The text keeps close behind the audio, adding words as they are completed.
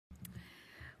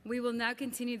We will now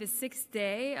continue the sixth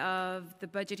day of the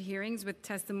budget hearings with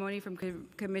testimony from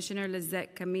Commissioner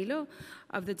Lizette Camilo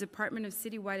of the Department of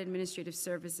Citywide Administrative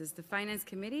Services. The Finance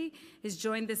Committee is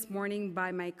joined this morning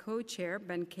by my co-chair,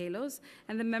 Ben Kallos,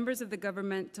 and the members of the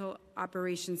Governmental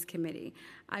Operations Committee.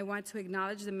 I want to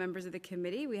acknowledge the members of the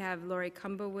committee. We have Lori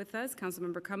Cumbo with us,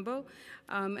 Councilmember Cumbo,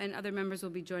 and other members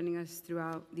will be joining us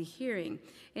throughout the hearing.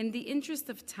 In the interest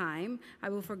of time, I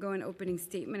will forego an opening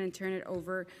statement and turn it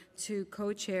over to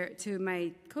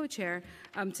my co-chair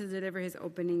to deliver his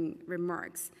opening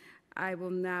remarks. I will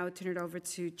now turn it over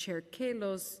to Chair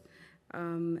Kallos,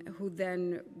 who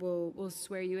then will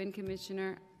swear you in,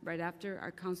 Commissioner. Right after,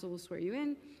 our council will swear you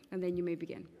in, and then you may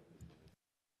begin.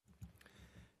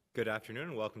 Good afternoon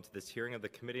and welcome to this hearing of the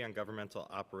Committee on Governmental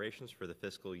Operations for the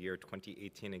fiscal year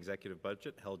 2018 executive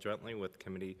budget held jointly with the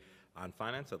Committee on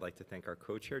Finance. I'd like to thank our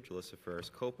co-chair, Jalissa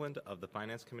Ferris-Copeland of the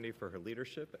Finance Committee, for her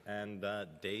leadership and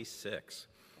day 6.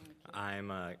 I'm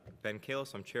Ben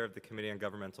Kallos. I'm chair of the Committee on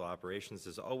Governmental Operations.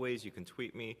 As always, you can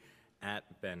tweet me at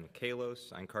Ben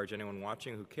Kallos. I encourage anyone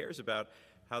watching who cares about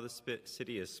how the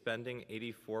city is spending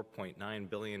 $84.9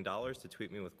 billion to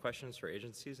tweet me with questions for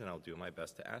agencies, and I'll do my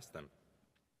best to ask them.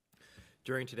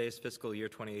 During today's fiscal year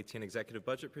 2018 executive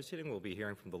budget proceeding, we'll be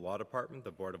hearing from the Law Department, the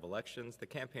Board of Elections, the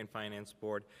Campaign Finance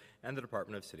Board, and the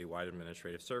Department of Citywide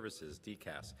Administrative Services,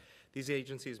 DCAS. These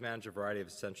agencies manage a variety of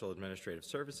essential administrative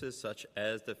services, such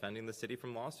as defending the city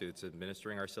from lawsuits,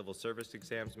 administering our civil service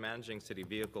exams, managing city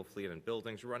vehicle fleet and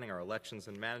buildings, running our elections,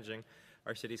 and managing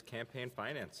our city's campaign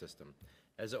finance system.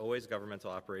 As always, governmental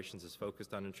operations is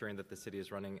focused on ensuring that the city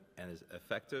is running as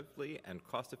effectively and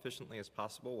cost efficiently as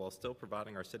possible while still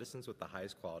providing our citizens with the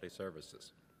highest quality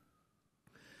services.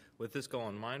 With this goal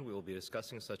in mind, we will be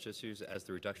discussing such issues as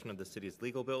the reduction of the city's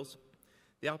legal bills,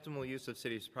 the optimal use of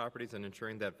city's properties, and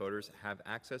ensuring that voters have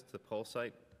access to the poll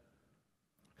site,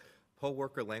 poll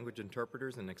worker language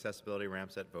interpreters, and accessibility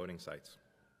ramps at voting sites.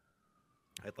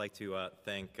 I'd like to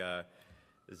thank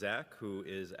Zach, who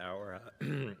is our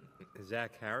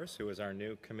Zach Harris, who is our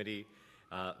new committee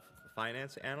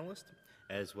finance analyst,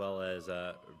 as well as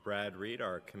Brad Reed,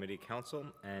 our committee counsel,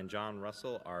 and John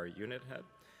Russell, our unit head.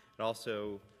 And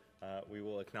also, we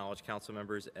will acknowledge council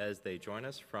members as they join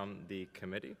us from the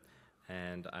committee.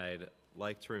 And I'd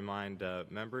like to remind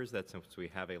members that since we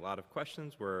have a lot of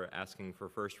questions, we're asking for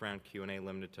first round Q&A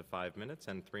limited to 5 minutes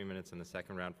and 3 minutes in the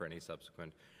second round for any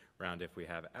subsequent round if we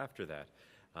have after that.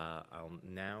 I'll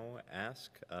now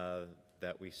ask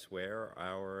that we swear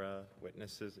our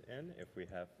witnesses in if we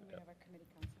have. We have our committee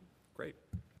counsel. Great.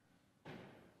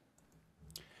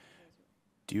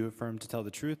 Do you affirm to tell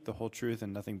the truth, the whole truth,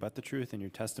 and nothing but the truth in your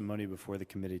testimony before the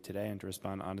committee today and to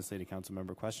respond honestly to council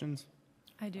member questions?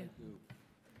 I do.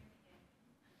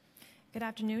 Good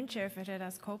afternoon, Chair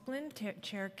Ferreras-Copeland,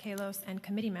 Chair Kallos, and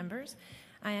committee members.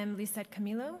 I am Lizette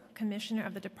Camilo, Commissioner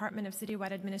of the Department of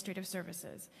Citywide Administrative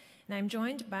Services, and I'm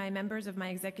joined by members of my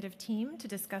executive team to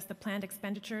discuss the planned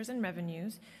expenditures and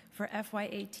revenues for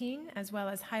FY18, as well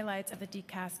as highlights of the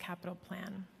DCAS capital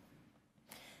plan.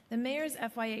 The Mayor's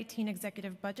FY18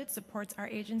 executive budget supports our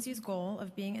agency's goal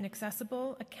of being an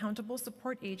accessible, accountable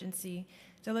support agency,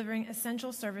 delivering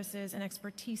essential services and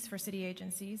expertise for city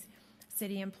agencies,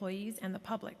 city employees, and the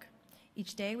public.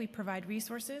 Each day, we provide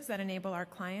resources that enable our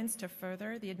clients to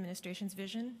further the administration's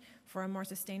vision for a more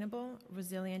sustainable,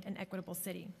 resilient, and equitable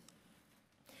city.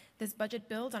 This budget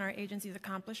builds on our agency's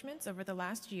accomplishments over the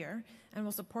last year and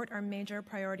will support our major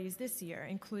priorities this year,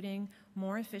 including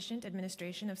more efficient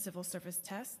administration of civil service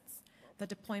tests, the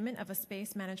deployment of a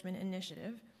space management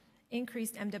initiative,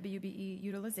 increased MWBE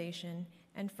utilization,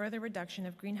 and further reduction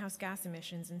of greenhouse gas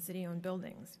emissions in city-owned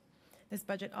buildings. This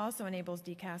budget also enables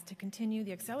DCAS to continue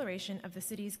the acceleration of the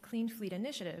city's Clean Fleet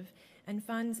Initiative and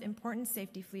funds important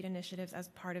safety fleet initiatives as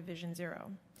part of Vision Zero.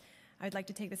 I'd like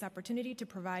to take this opportunity to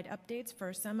provide updates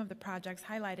for some of the projects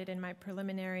highlighted in my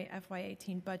preliminary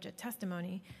FY18 budget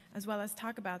testimony, as well as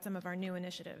talk about some of our new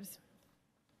initiatives.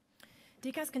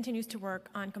 DCAS continues to work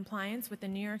on compliance with the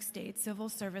New York State Civil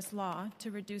Service Law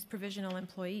to reduce provisional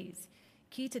employees.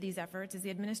 Key to these efforts is the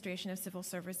administration of civil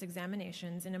service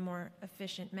examinations in a more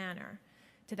efficient manner.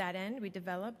 To that end, we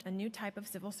developed a new type of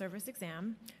civil service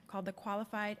exam called the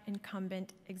Qualified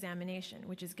Incumbent Examination,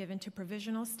 which is given to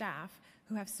provisional staff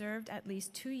who have served at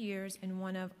least 2 years in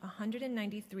one of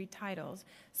 193 titles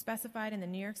specified in the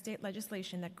New York State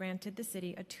legislation that granted the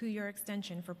city a 2-year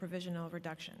extension for provisional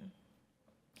reduction.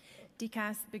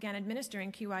 DCAS began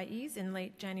administering QIEs in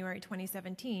late January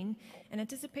 2017 and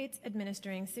anticipates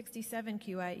administering 67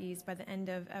 QIEs by the end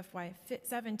of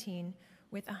FY17,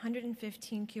 with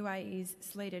 115 QIEs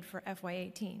slated for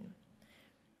FY18.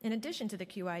 In addition to the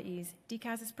QIEs,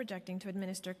 DCAS is projecting to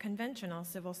administer conventional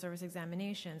civil service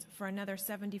examinations for another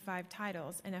 75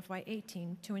 titles in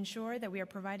FY18 to ensure that we are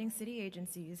providing city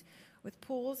agencies with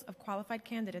pools of qualified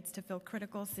candidates to fill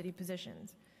critical city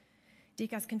positions.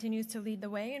 DCAS continues to lead the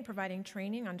way in providing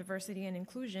training on diversity and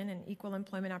inclusion and equal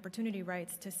employment opportunity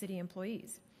rights to city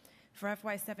employees. For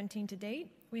FY17 to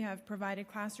date, we have provided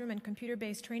classroom and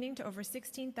computer-based training to over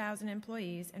 16,000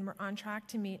 employees, and we're on track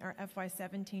to meet our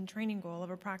FY17 training goal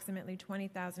of approximately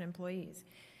 20,000 employees.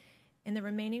 In the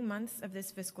remaining months of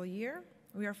this fiscal year,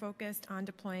 we are focused on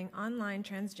deploying online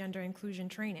transgender inclusion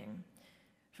training.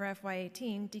 For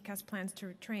FY18, DCAS plans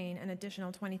to train an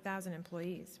additional 20,000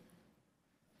 employees.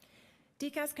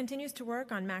 DCAS continues to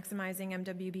work on maximizing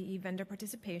MWBE vendor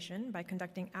participation by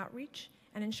conducting outreach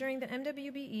and ensuring that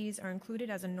MWBEs are included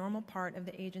as a normal part of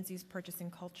the agency's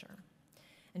purchasing culture.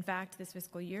 In fact, this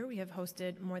fiscal year, we have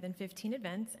hosted more than 15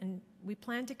 events, and we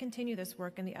plan to continue this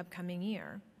work in the upcoming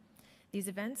year. These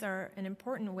events are an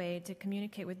important way to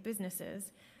communicate with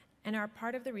businesses and are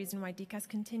part of the reason why DCAS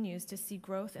continues to see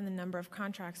growth in the number of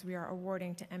contracts we are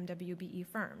awarding to MWBE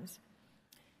firms.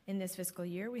 In this fiscal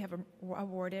year, we have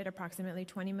awarded approximately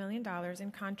 $20 million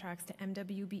in contracts to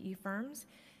MWBE firms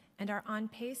and are on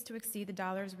pace to exceed the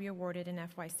dollars we awarded in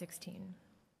FY16.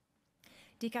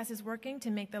 DCAS is working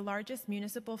to make the largest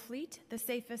municipal fleet the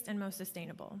safest and most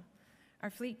sustainable.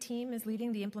 Our fleet team is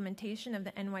leading the implementation of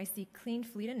the NYC Clean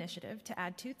Fleet Initiative to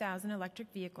add 2,000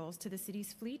 electric vehicles to the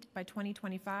city's fleet by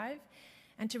 2025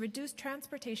 and to reduce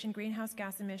transportation greenhouse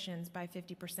gas emissions by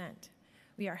 50%.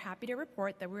 We are happy to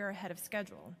report that we are ahead of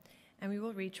schedule, and we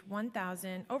will reach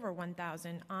over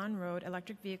 1,000 on-road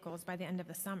electric vehicles by the end of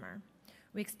the summer.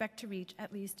 We expect to reach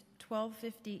at least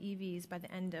 1,250 EVs by the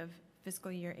end of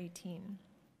fiscal year 18.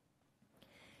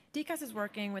 DCAS is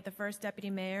working with the first deputy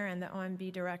mayor and the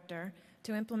OMB director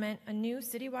to implement a new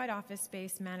citywide office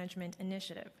space management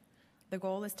initiative. The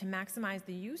goal is to maximize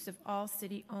the use of all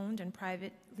city-owned and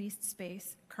private leased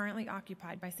space currently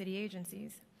occupied by city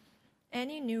agencies.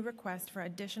 Any new request for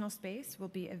additional space will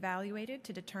be evaluated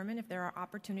to determine if there are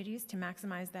opportunities to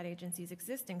maximize that agency's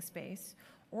existing space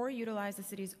or utilize the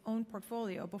city's own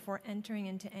portfolio before entering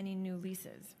into any new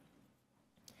leases.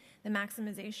 The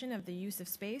maximization of the use of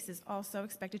space is also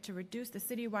expected to reduce the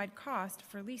citywide cost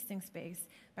for leasing space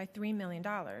by $3 million,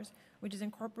 which is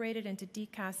incorporated into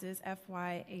DCAS's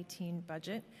FY18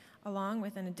 budget, along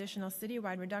with an additional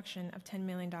citywide reduction of $10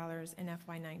 million in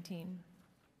FY19.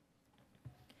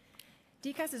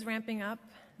 DCAS is ramping up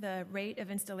the rate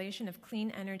of installation of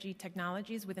clean energy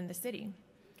technologies within the city.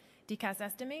 DCAS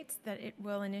estimates that it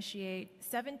will initiate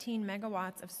 17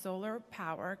 megawatts of solar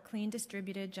power clean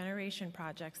distributed generation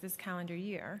projects this calendar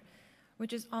year,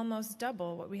 which is almost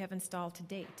double what we have installed to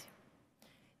date.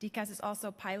 DCAS is also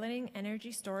piloting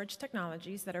energy storage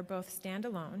technologies that are both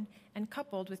standalone and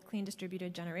coupled with clean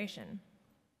distributed generation.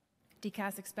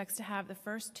 DCAS expects to have the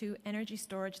first 2 energy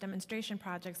storage demonstration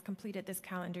projects completed this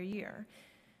calendar year.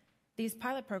 These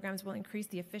pilot programs will increase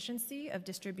the efficiency of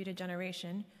distributed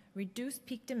generation, reduce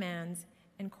peak demands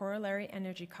and corollary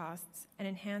energy costs, and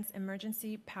enhance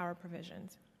emergency power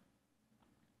provisions.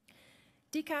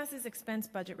 DCAS's expense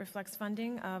budget reflects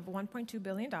funding of $1.2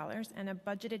 billion and a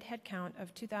budgeted headcount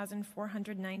of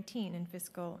 2,419 in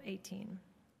fiscal 18.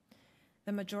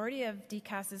 The majority of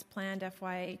DCAS's planned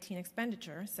FY18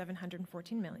 expenditure,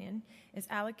 $714 million, is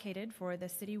allocated for the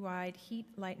citywide heat,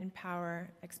 light, and power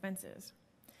expenses.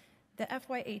 The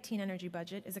FY18 energy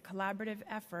budget is a collaborative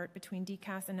effort between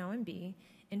DCAS and OMB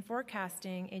in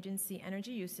forecasting agency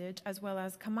energy usage as well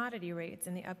as commodity rates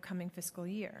in the upcoming fiscal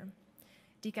year.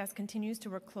 DCAS continues to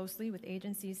work closely with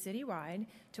agencies citywide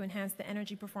to enhance the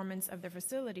energy performance of their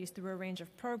facilities through a range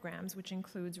of programs, which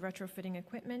includes retrofitting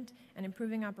equipment and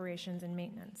improving operations and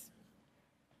maintenance.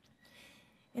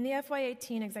 In the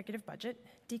FY18 executive budget,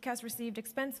 DCAS received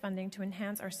expense funding to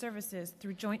enhance our services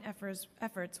through joint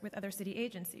efforts with other city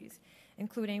agencies,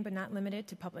 including but not limited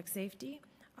to public safety,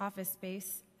 office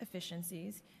space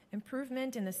efficiencies,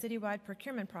 improvement in the citywide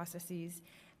procurement processes,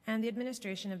 and the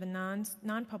administration of the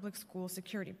non-public school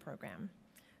security program.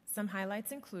 Some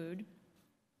highlights include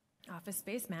Office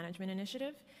Space Management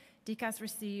Initiative. DCAS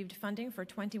received funding for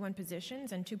 21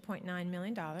 positions and $2.9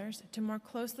 million to more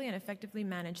closely and effectively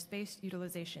manage space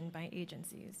utilization by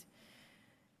agencies.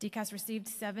 DCAS received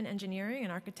 7 engineering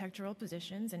and architectural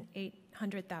positions and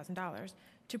 $800,000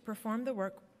 to perform the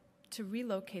work to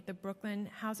relocate the Brooklyn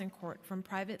Housing Court from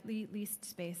privately leased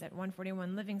space at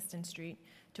 141 Livingston Street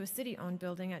to a city-owned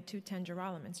building at 210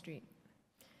 Gerolman Street.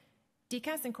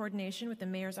 DCAS, in coordination with the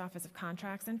Mayor's Office of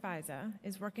Contracts and FISA,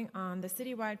 is working on the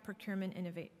Citywide Procurement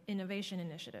Innovation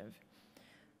Initiative.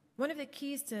 One of the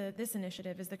keys to this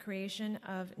initiative is the creation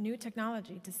of new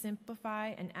technology to simplify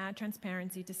and add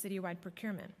transparency to citywide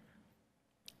procurement.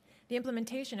 The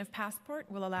implementation of Passport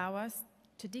will allow us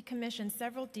to decommission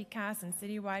several DCAS and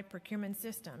citywide procurement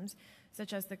systems,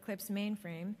 such as the CLIPS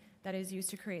mainframe that is used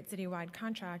to create citywide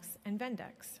contracts, and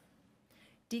Vendex.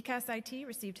 DCAS IT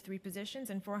received 3 positions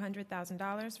and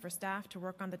 $400,000 for staff to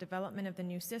work on the development of the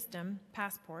new system,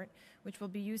 Passport, which will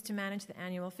be used to manage the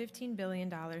annual $15 billion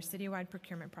citywide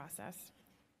procurement process.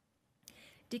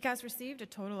 DCAS received a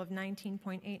total of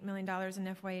 $19.8 million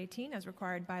in FY18 as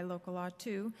required by Local Law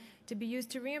 2 to be used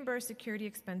to reimburse security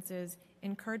expenses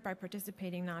incurred by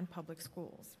participating non-public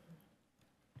schools.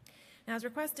 Now, as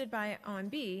requested by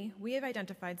OMB, we have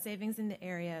identified savings in the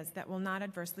areas that will not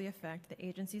adversely affect the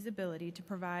agency's ability to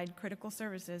provide critical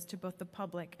services to both the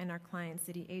public and our client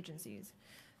city agencies.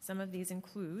 Some of these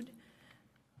include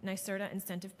NYSERDA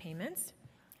incentive payments.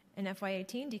 In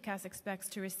FY18, DCAS expects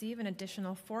to receive an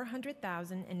additional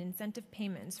 $400,000 in incentive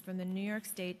payments from the New York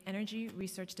State Energy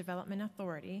Research Development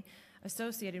Authority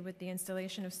associated with the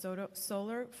installation of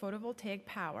solar photovoltaic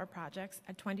power projects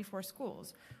at 24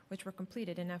 schools, which were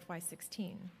completed in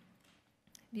FY16.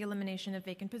 The elimination of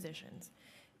vacant positions.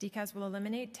 DCAS will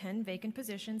eliminate 10 vacant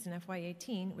positions in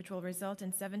FY18, which will result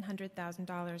in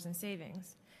 $700,000 in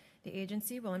savings. The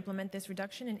agency will implement this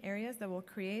reduction in areas that will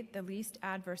create the least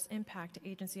adverse impact to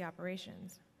agency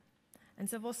operations. And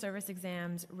civil service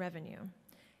exams revenue.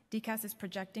 DCAS is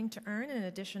projecting to earn an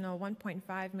additional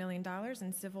 $1.5 million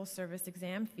in civil service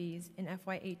exam fees in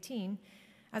FY18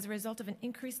 as a result of the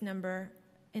increased number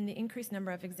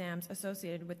of exams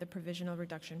associated with the provisional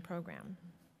reduction program.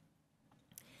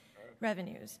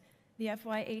 Revenues. The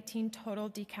FY18 total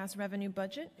DCAS revenue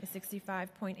budget is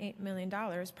 $65.8 million,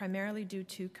 primarily due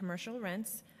to commercial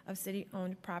rents of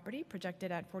city-owned property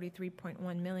projected at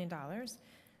 $43.1 million,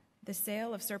 the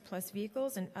sale of surplus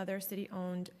vehicles and other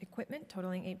city-owned equipment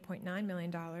totaling $8.9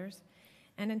 million,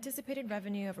 and anticipated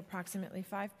revenue of approximately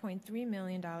 $5.3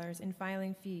 million in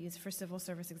filing fees for civil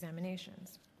service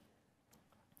examinations.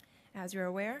 As you're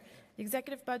aware, the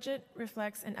executive budget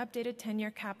reflects an updated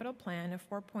 10-year capital plan of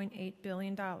 $4.8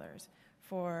 billion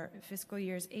for fiscal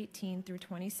years 18 through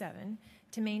 27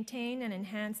 to maintain and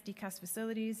enhance DCAS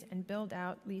facilities and build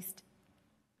out leased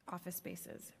office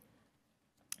spaces.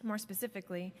 More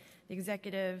specifically, the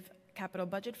executive capital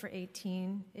budget for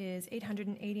 18 is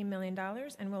 $880 million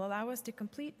and will allow us to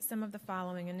complete some of the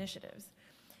following initiatives.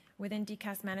 Within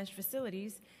DCAS managed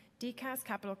facilities, DCAS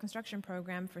capital construction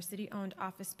program for city-owned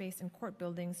office space and court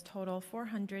buildings total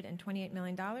 $428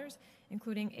 million,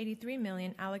 including $83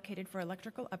 million allocated for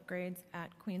electrical upgrades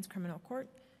at Queens Criminal Court,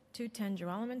 210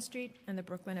 Joralemon Street, and the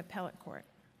Brooklyn Appellate Court.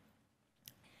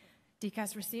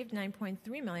 DCAS received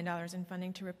 $9.3 million in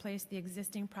funding to replace the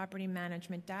existing property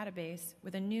management database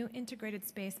with a new integrated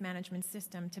space management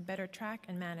system to better track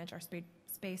and manage our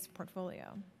space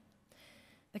portfolio.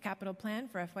 The capital plan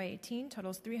for FY18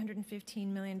 totals $315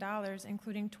 million,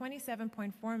 including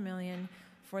 $27.4 million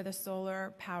for the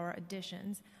solar power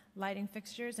additions, lighting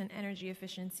fixtures, and energy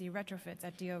efficiency retrofits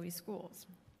at DOE schools.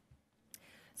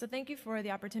 So thank you for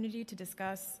the opportunity to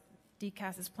discuss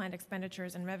DCAS's planned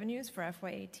expenditures and revenues for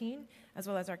FY18, as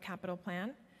well as our capital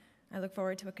plan. I look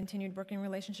forward to a continued working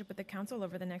relationship with the Council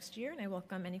over the next year, and I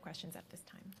welcome any questions at this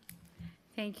time.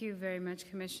 Thank you very much,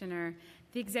 Commissioner.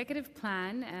 The executive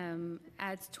plan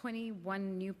adds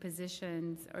 21 new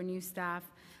positions or new staff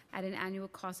at an annual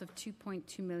cost of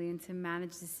 $2.2 million to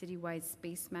manage the citywide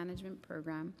space management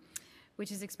program,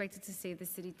 which is expected to save the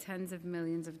city tens of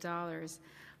millions of dollars.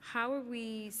 How are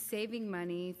we saving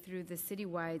money through the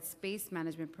citywide space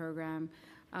management program?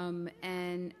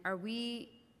 And are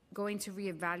we going to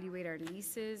reevaluate our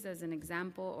leases as an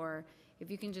example, or if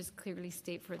you can just clearly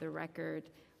state for the record,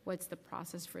 what's the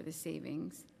process for the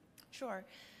savings? Sure.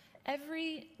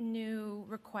 Every new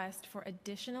request for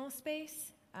additional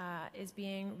space is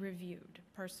being reviewed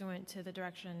pursuant to the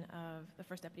direction of the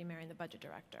First Deputy Mayor and the Budget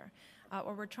Director.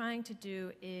 What we're trying to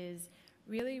do is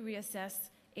really reassess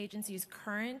agencies'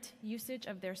 current usage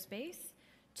of their space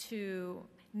to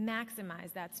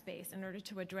maximize that space in order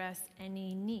to address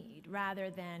any need, rather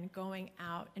than going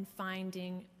out and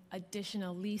finding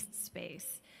additional leased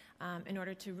space in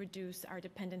order to reduce our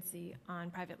dependency on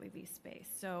privately leased space.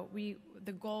 So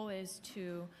the goal is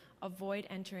to avoid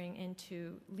entering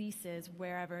into leases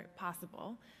wherever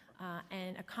possible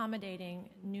and accommodating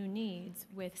new needs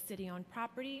with city-owned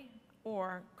property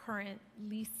or current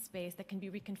leased space that can be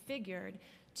reconfigured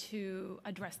to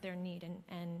address their need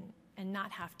and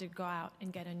not have to go out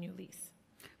and get a new lease.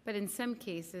 But in some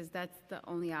cases, that's the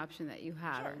only option that you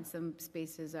have. Sure. And some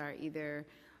spaces are either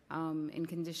in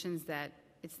conditions that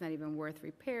it's not even worth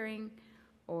repairing,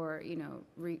 or,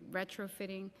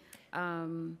 retrofitting.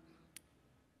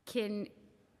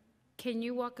 Can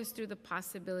you walk us through the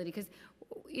possibility? Because,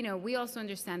 we also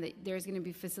understand that there's going to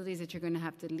be facilities that you're going to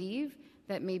have to leave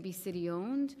that may be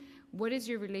city-owned. What is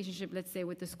your relationship, let's say,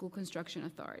 with the School Construction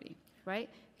Authority, right?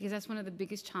 Because that's one of the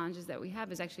biggest challenges that we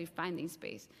have is actually finding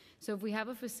space. So if we have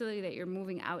a facility that you're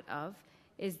moving out of,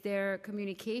 is there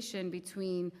communication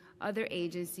between other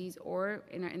agencies or,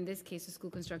 in this case, the School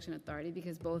Construction Authority,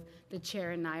 because both the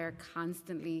chair and I are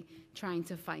constantly trying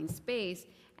to find space,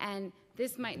 and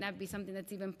this might not be something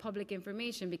that's even public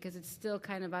information because it's still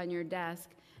kind of on your desk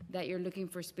that you're looking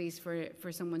for space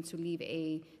for someone to leave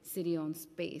a city-owned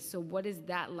space. So what is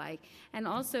that like? And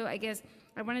also, I guess,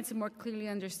 I wanted to more clearly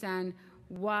understand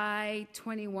why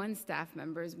 21 staff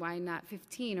members, why not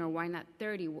 15 or why not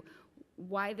 30?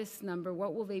 Why this number?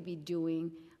 What will they be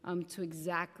doing to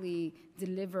exactly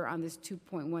deliver on this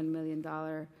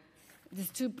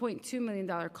 $2.2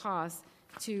 million cost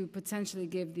to potentially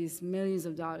give these millions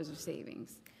of dollars of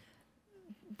savings?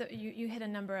 You hit a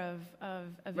number of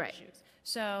Right. issues.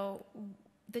 So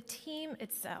the team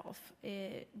itself,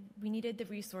 we needed the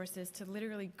resources to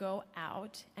literally go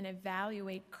out and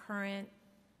evaluate current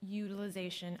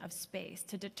utilization of space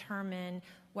to determine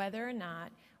whether or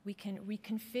not we can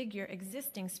reconfigure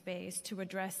existing space to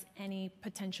address any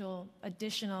potential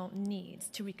additional needs,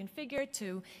 to reconfigure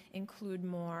to include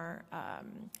more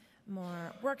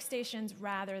workstations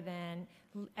rather than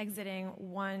exiting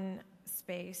one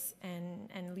space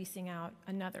and leasing out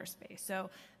another space.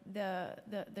 So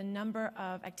the number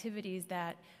of activities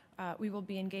that we will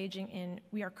be engaging in,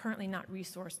 we are currently not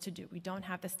resourced to do. We don't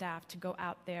have the staff to go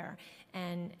out there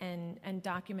and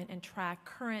document and track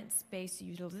current space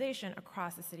utilization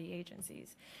across the city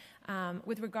agencies.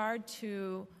 With regard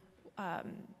to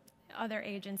other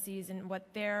agencies and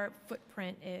what their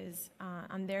footprint is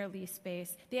on their lease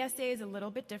space, the SDA is a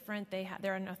little bit different.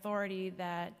 They're an authority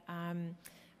that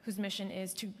whose mission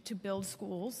is to build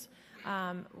schools.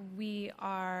 We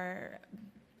are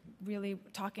really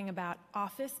talking about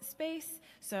office space,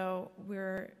 so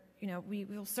we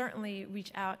will certainly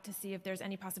reach out to see if there's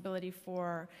any possibility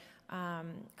for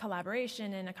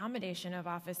collaboration and accommodation of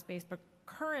office space. But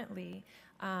currently,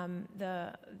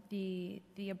 the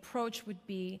approach would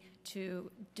be to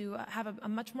have a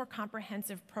much more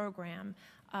comprehensive program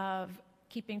of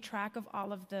keeping track of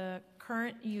all of the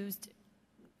current used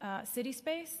city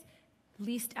space,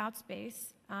 leased out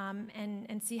space,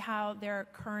 and see how they're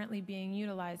currently being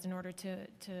utilized in order to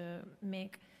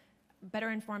make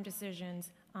better informed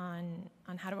decisions on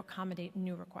how to accommodate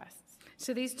new requests.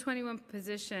 So these 21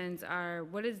 positions are,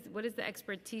 what is the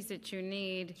expertise that you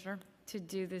need to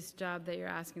do this job that you're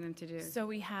asking them to do? So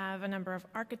we have a number of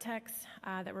architects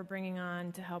that we're bringing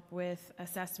on to help with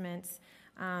assessments,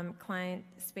 client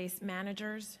space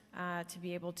managers to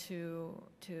be able to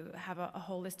have a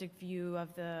holistic view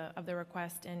of the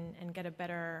request and get a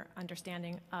better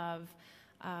understanding of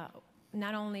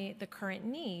not only the current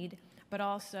need, but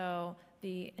also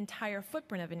the entire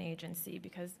footprint of an agency,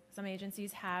 because some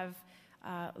agencies have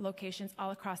locations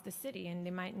all across the city, and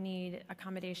they might need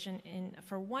accommodation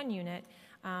for one unit,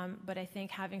 but I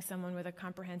think having someone with a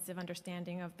comprehensive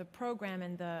understanding of the program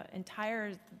and the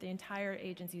entire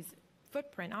agency's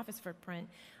footprint, office footprint,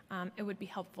 it would be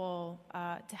helpful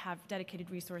to have dedicated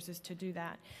resources to do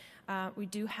that. We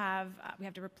have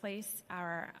to replace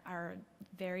our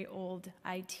very old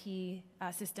IT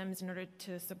systems in order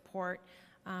to support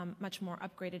much more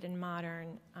upgraded and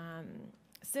modern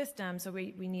systems. So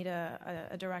we need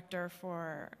a director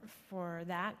for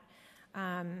that.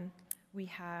 We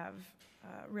have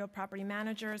real property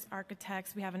managers,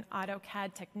 architects. We have an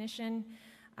AutoCAD technician,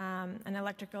 an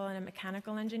electrical and a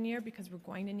mechanical engineer, because we're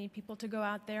going to need people to go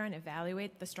out there and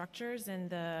evaluate the structures and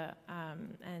the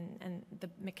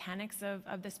mechanics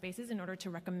of the spaces in order to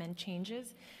recommend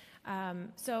changes.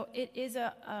 So it is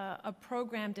a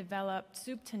program developed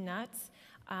soup to nuts,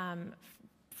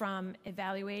 from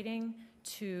evaluating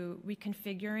to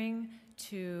reconfiguring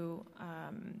to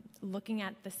looking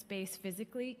at the space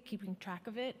physically, keeping track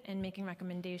of it, and making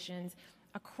recommendations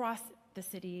across the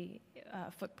city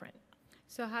footprint.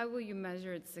 So how will you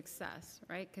measure its success,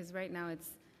 right? Because right now it's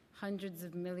hundreds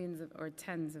of millions or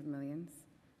tens of millions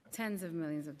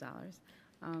of dollars.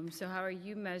 So how are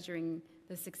you measuring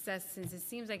the success, since it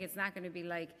seems like it's not going to be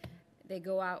like they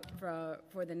go out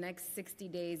for the next 60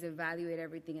 days, evaluate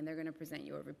everything, and they're going to present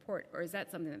you a report? Or is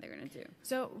that something that they're going to do?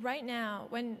 So right now,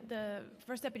 when the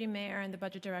first deputy mayor and the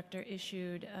budget director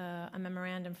issued a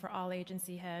memorandum for all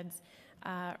agency heads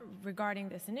regarding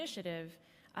this initiative,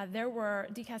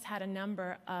 DCAS had a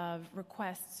number of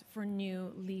requests for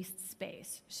new leased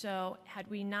space. So had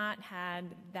we not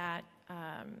had that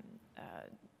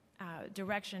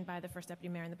direction by the first deputy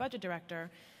mayor and the budget director,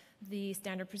 the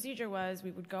standard procedure was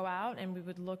we would go out and we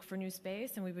would look for new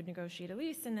space and we would negotiate a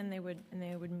lease, and then they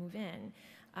would move in.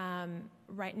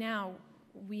 Right now,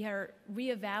 we are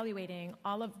reevaluating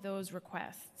all of those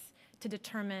requests to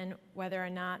determine whether or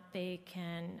not we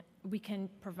can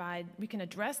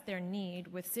address their need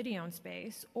with city-owned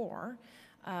space, or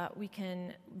we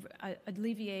can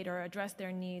alleviate or address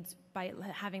their needs by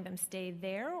having them stay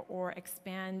there or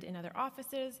expand in other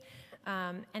offices.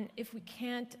 And if we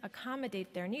can't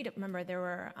accommodate their need, remember there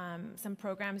were some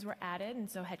programs were added, and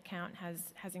so headcount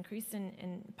has increased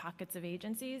in pockets of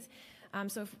agencies.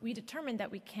 So if we determine that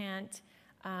we can't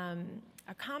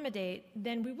accommodate,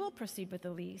 then we will proceed with the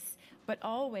lease, but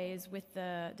always with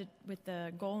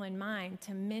the goal in mind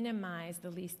to minimize the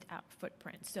leased out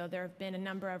footprint. So there have been a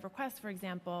number of requests, for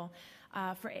example,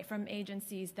 from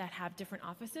agencies that have different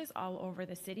offices all over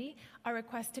the city, a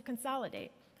request to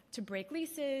consolidate, to break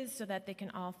leases so that they can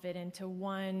all fit into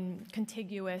one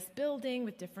contiguous building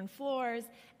with different floors.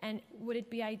 And would it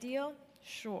be ideal?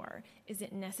 Sure. Is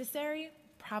it necessary?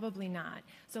 Probably not.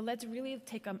 So let's really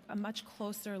take a much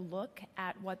closer look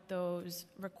at what those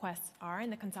requests are. In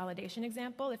the consolidation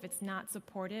example, if it's not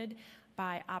supported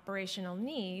by operational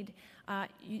need,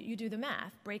 you do the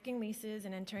math. Breaking leases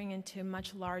and entering into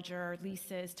much larger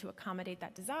leases to accommodate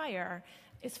that desire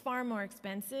is far more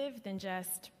expensive than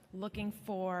just looking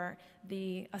for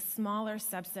a smaller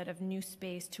subset of new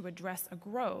space to address a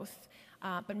growth,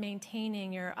 but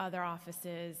maintaining your other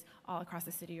offices all across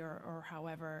the city or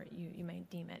however you may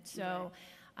deem it. So,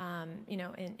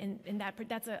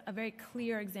 that's a very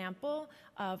clear example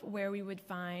of where we would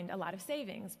find a lot of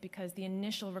savings, because the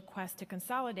initial request to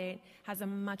consolidate has a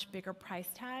much bigger price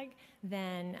tag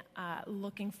than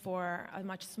looking for a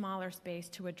much smaller space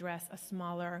to address a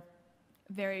smaller,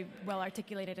 very well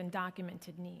articulated and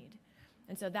documented need.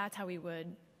 And so that's how we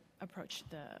would approach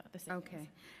the savings. Okay.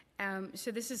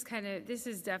 So this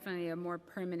is definitely a more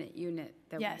permanent unit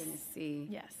that we're going to see.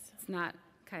 Yes. It's not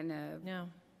kind of, No.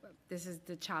 This is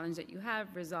the challenge that you have,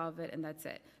 resolve it, and that's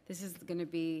it. This is going to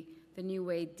be the new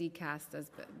way DCAS does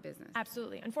business.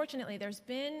 Absolutely. Unfortunately, there's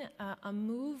been a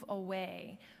move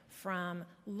away from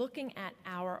looking at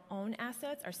our own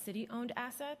assets, our city-owned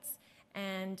assets,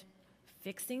 and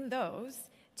fixing those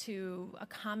to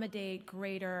accommodate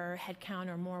greater headcount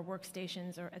or more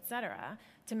workstations or et cetera,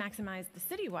 to maximize the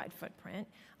citywide footprint.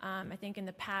 I think in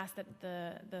the past that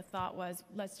the thought was,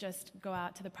 let's just go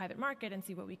out to the private market and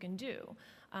see what we can do.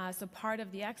 So part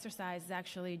of the exercise is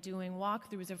actually doing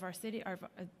walkthroughs of our city, or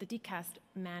the DCAS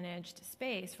managed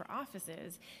space for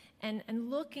offices, and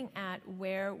looking at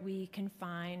where we can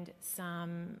find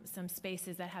some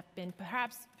spaces that have been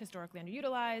perhaps historically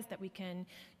underutilized, that we can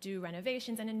do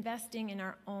renovations, and investing in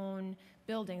our own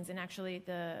buildings. And actually,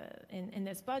 in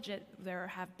this budget, there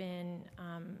have been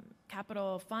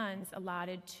capital funds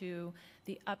allotted to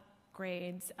the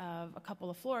upgrades of a couple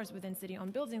of floors within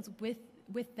city-owned buildings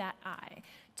with that eye,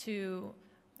 to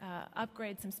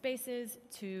upgrade some spaces,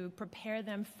 to prepare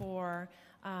them for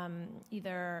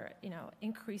either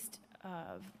increased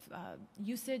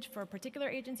usage for particular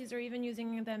agencies, or even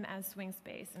using them as swing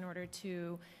space in order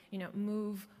to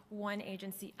move one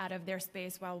agency out of their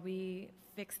space while we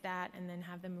fix that and then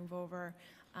have them move over,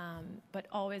 but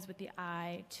always with the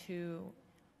eye to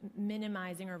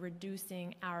minimizing or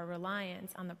reducing our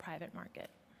reliance on the private market.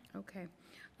 Okay.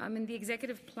 In the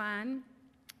executive plan,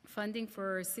 funding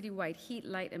for citywide heat,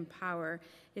 light, and power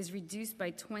is reduced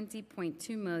by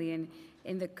 $20.2 million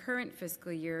in the current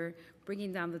fiscal year,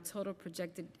 bringing down the total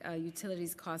projected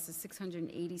utilities cost to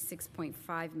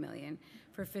 $686.5 million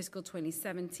for fiscal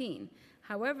 2017.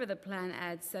 However, the plan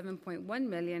adds $7.1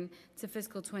 million to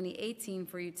fiscal 2018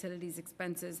 for utilities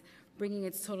expenses, bringing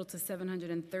its total to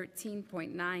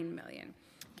 $713.9 million.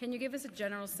 Can you give us a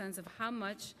general sense of how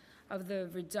much of the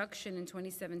reduction in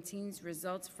 2017's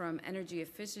results from energy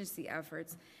efficiency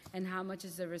efforts, and how much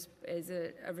is a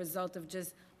result of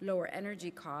just lower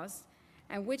energy costs,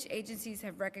 and which agencies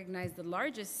have recognized the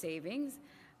largest savings,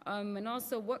 and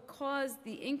also what caused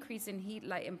the increase in heat,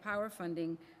 light, and power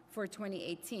funding for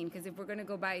 2018? Because if we're going to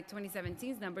go by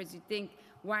 2017's numbers, you'd think,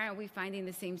 why aren't we finding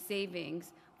the same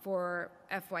savings for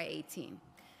FY18?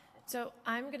 So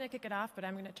I'm going to kick it off, but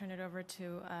I'm going to turn it over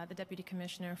to the Deputy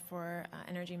Commissioner for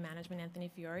Energy Management, Anthony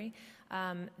Fiore.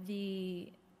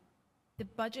 The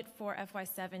budget for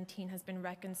FY17 has been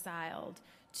reconciled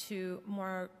to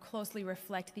more closely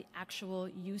reflect the actual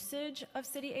usage of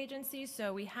city agencies.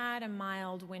 So we had a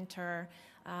mild winter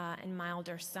and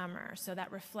milder summer. So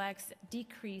that reflects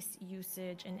decreased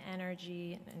usage in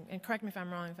energy. And correct me if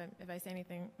I'm wrong, if I say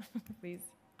anything, please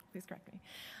Please correct me.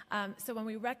 So when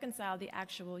we reconcile the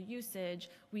actual usage,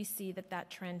 we see that that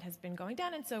trend has been going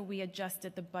down, and so we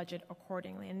adjusted the budget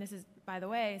accordingly. And this is, by the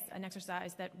way, an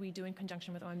exercise that we do in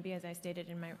conjunction with OMB, as I stated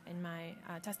in my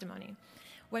testimony.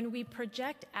 When we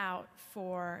project out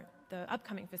for the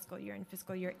upcoming fiscal year, in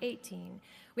fiscal year 18,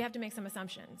 we have to make some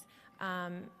assumptions.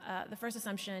 The first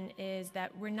assumption is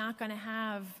that we're not going to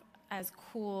have as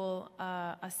cool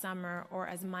a summer or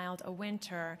as mild a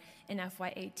winter in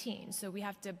FY18. So we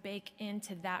have to bake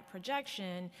into that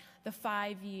projection the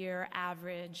 5-year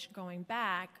average going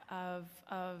back of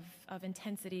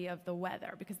intensity of the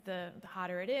weather, because the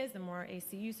hotter it is, the more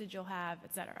AC usage you'll have,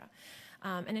 et cetera.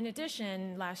 And in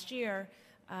addition, last year,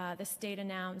 the state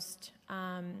announced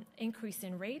increase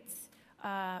in rates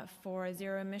for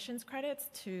zero emissions credits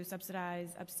to subsidize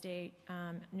upstate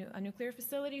a nuclear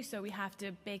facility. So we have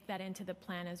to bake that into the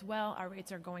plan as well. Our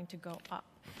rates are going to go up.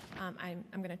 I'm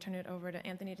going to turn it over to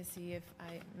Anthony to see if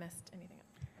I messed anything up.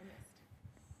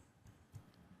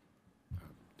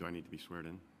 Do I need to be sworn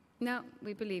in? No,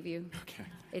 we believe you. Okay.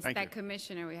 It's Thank that you.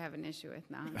 commissioner we have an issue with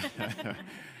now.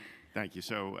 Thank you.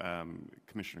 So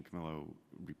Commissioner Camillo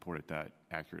reported that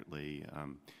accurately.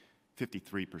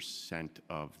 53%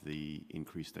 of the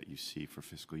increase that you see for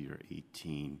fiscal year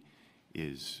 18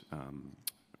 is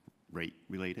rate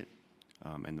related,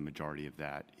 and the majority of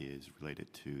that is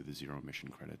related to the zero emission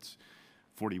credits.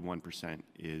 41%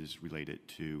 is related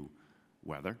to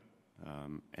weather,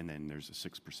 and then there's a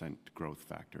 6% growth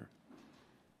factor.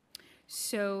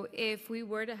 So if we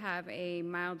were to have a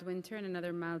mild winter and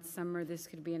another mild summer, this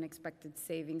could be an expected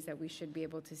savings that we should be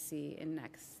able to see in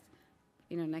next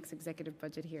executive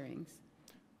budget hearings.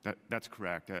 That's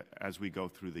correct. As we go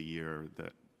through the year,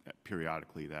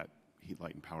 periodically that heat,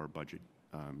 light, and power budget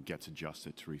gets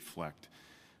adjusted to reflect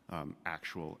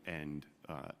actual and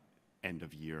end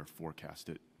of year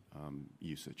forecasted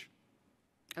usage.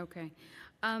 Okay.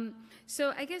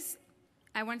 So I guess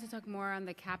I wanted to talk more on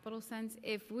the capital sense.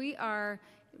 If we are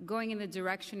going in the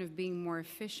direction of being more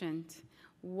efficient,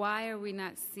 why are we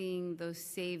not seeing those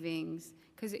savings?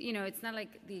 Because, it's not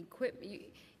like the equipment,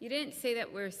 you didn't say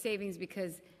that we're savings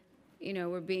because,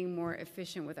 we're being more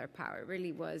efficient with our power. It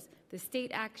really was the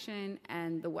state action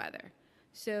and the weather.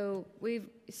 So it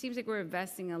seems like we're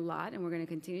investing a lot, and we're going to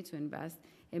continue to invest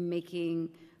in making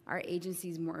our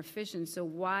agencies more efficient. So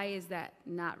why is that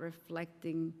not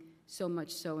reflecting so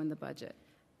much so in the budget?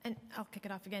 And I'll kick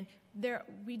it off again.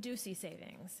 We do see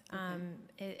savings,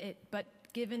 Okay. but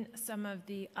given some of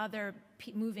the other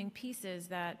moving pieces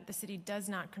that the city does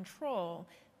not control,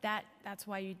 that's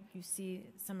why you see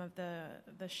some of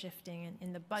the shifting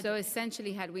in the budget. So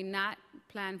essentially, had we not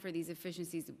planned for these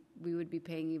efficiencies, we would be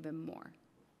paying even more.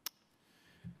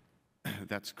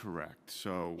 That's correct.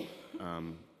 So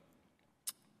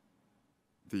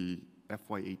the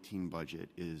FY18 budget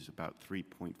is about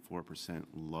 3.4%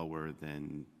 lower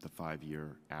than the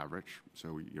 5-year average.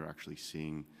 So you're actually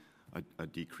seeing a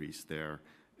decrease there.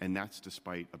 And that's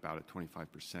despite about a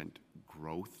 25%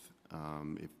 growth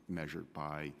if measured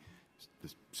by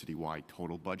the citywide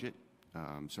total budget.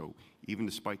 So even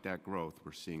despite that growth,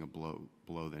 we're seeing a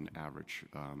below than average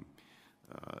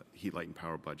heat, light, and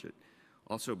power budget.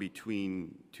 Also,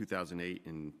 between 2008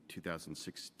 and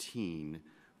 2016,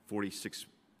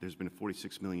 there's been a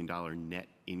 $46 million net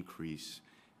increase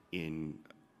in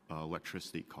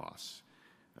electricity costs.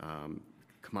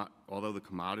 Although the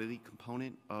commodity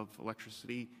component of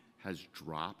electricity has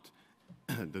dropped,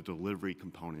 the delivery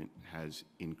component has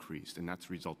increased, and that's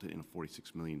resulted in a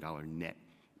 $46 million net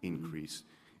increase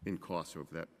in costs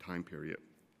over that time period.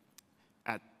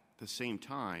 At the same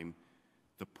time,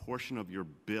 the portion of your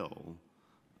bill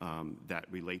that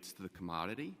relates to the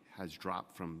commodity has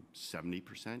dropped from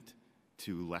 70%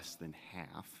 to less than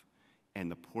half, and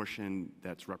the portion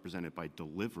that's represented by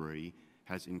delivery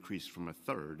has increased from a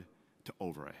third to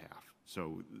over a half.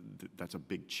 So that's a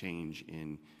big change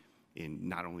in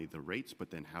not only the rates, but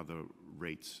then how the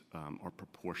rates are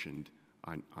proportioned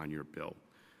on your bill.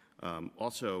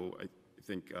 Also, I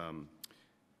think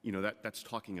that's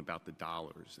talking about the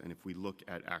dollars, and if we look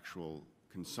at actual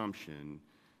consumption,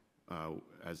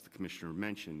 as the commissioner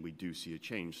mentioned, we do see a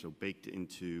change. So baked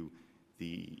into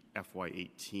the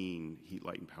FY18 heat,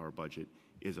 light, and power budget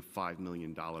is a $5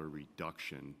 million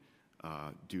reduction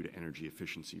due to energy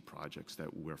efficiency projects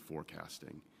that we're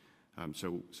forecasting.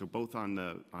 So both on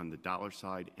the dollar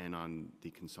side and on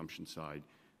the consumption side,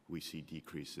 we see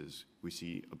decreases. We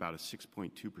see about a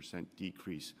 6.2%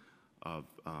 decrease of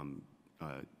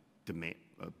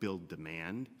billed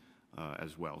demand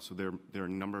as well. So there are a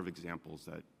number of examples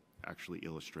that actually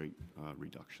illustrate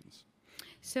reductions.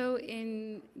 So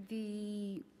in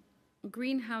the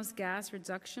greenhouse gas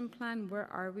reduction plan, where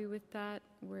are we with that?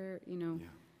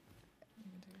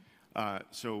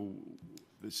 So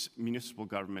this municipal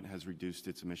government has reduced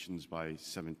its emissions by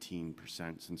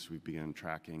 17% since we began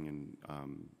tracking in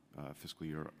fiscal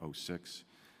year '06.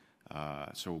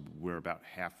 So we're about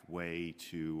halfway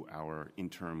to our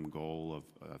interim goal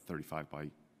of 35 by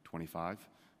 25,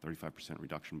 35%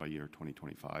 reduction by year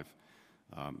 2025,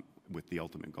 with the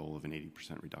ultimate goal of an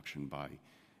 80% reduction by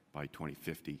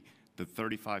 2050. The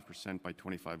 35% by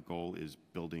 25 goal is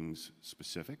buildings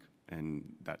specific, and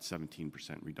that 17%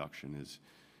 reduction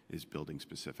is building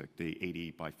specific. The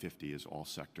 80 by 50 is all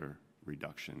sector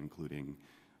reduction, including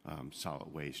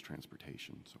solid waste,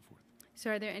 transportation, and so forth.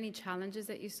 So are there any challenges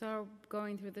that you saw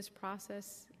going through this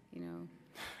process?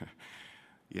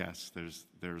 Yes,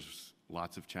 there's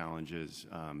lots of challenges.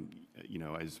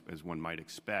 As one might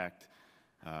expect,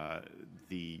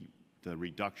 the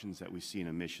reductions that we see in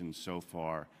emissions so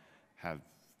far have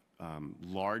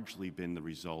largely been the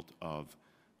result of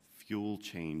fuel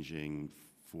changing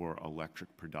for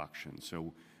electric production.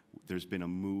 So there's been a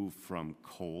move from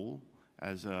coal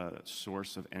as a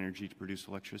source of energy to produce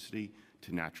electricity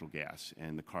to natural gas,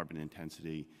 and the carbon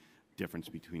intensity difference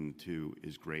between the two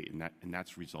is great, and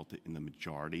that's resulted in the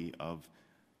majority of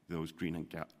those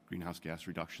greenhouse gas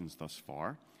reductions thus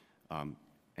far.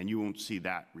 And you won't see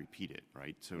that repeated,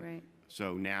 right? Right.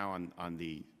 So now on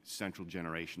the central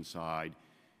generation side,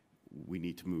 we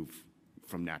need to move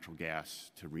from natural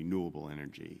gas to renewable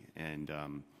energy, and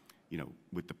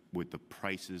with the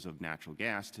prices of natural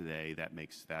gas today, that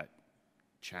makes that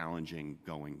challenging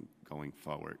going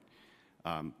forward.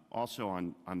 Also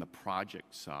on the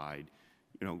project side,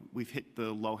 we've hit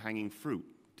the low-hanging fruit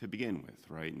to begin with,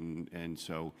 right? And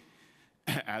so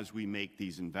as we make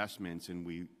these investments and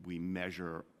we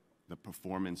measure the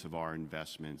performance of our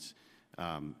investments,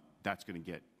 that's going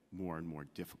to get more and more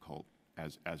difficult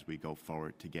as we go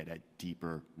forward to get at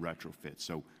deeper retrofits.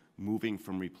 So moving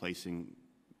from replacing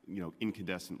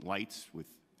incandescent lights with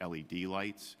LED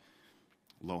lights,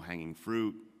 low-hanging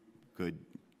fruit, good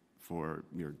for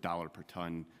your dollar per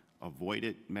ton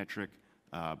avoided metric,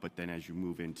 but then as you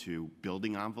move into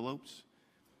building envelopes,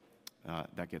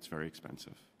 that gets very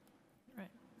expensive.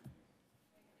 Right.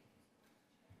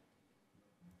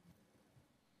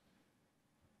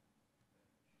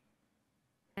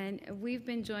 And we've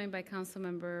been joined by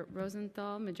Councilmember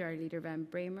Rosenthal, Majority Leader Van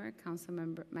Bramer,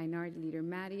 Councilmember Minority Leader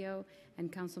Matteo,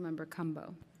 and Councilmember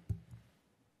Cumbo.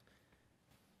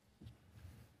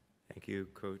 Thank you,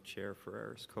 Co-Chair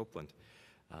Ferreras Copeland.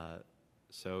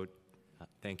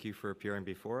 Thank you for appearing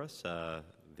before us.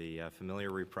 The familiar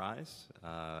reprise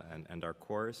and our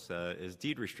chorus is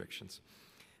deed restrictions.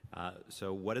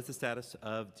 So what is the status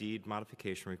of deed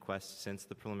modification requests since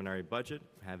the preliminary budget?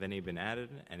 Have any been added,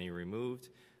 any removed,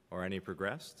 or any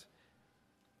progressed?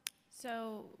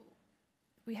 So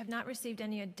we have not received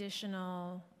any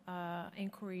additional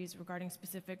inquiries regarding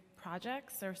specific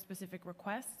projects or specific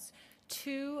requests.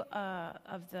 Two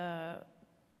of the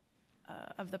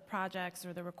projects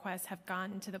or the requests have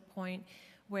gotten to the point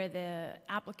where the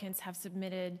applicants have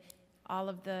submitted all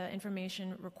of the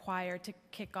information required to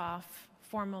kick off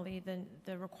formally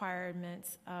the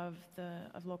requirements of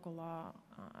local law,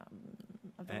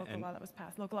 law that was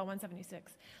passed, Local Law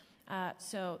 176.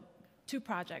 So two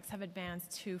projects have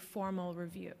advanced to formal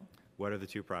review. What are the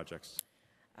two projects?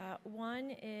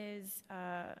 One is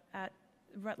at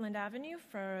Rutland Avenue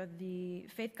for the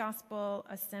Faith Gospel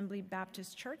Assembly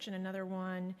Baptist Church, and another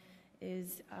one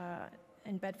is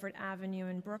in Bedford Avenue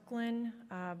in Brooklyn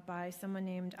by someone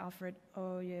named Alfred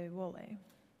Oyewole.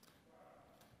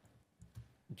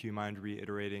 Do you mind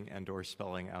reiterating and/or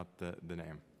spelling out the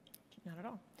name? Not at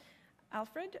all.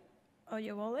 Alfred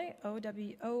Oyewole,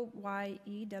 Owyewole.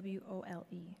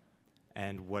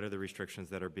 And what are the restrictions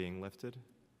that are being lifted?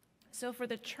 So for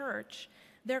the church,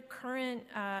 their current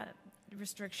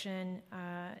restriction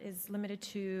is limited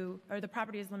to, or the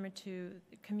property is limited to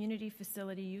community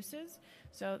facility uses.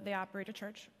 So they operate a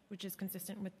church, which is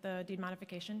consistent with the deed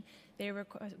modification.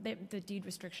 The deed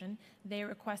restriction. They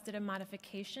requested a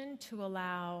modification to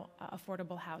allow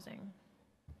affordable housing.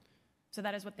 So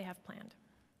that is what they have planned.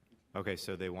 Okay,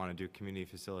 so they want to do community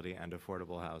facility and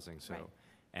affordable housing. So, right.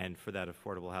 And for that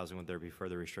affordable housing, would there be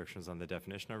further restrictions on the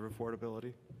definition of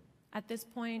affordability? At this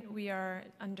point, we are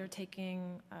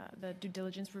undertaking the due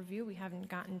diligence review. We haven't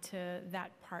gotten to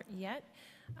that part yet,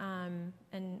 and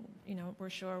we're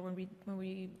sure when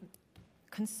we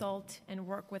consult and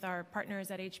work with our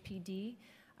partners at HPD,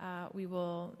 we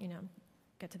will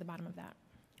get to the bottom of that.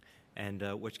 And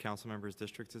which council member's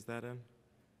district is that in?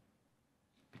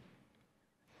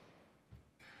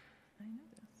 I know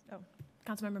this. Oh,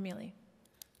 Councilmember Mealy.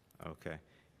 Okay.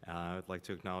 I'd like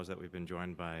to acknowledge that we've been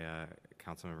joined by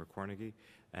Councilmember Cornegie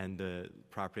and the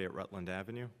property at Rutland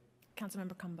Avenue.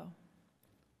 Councilmember Cumbo.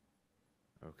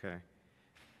 Okay.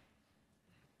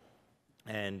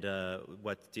 And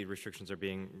what deed restrictions are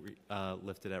being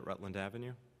lifted at Rutland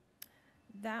Avenue?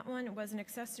 That one was an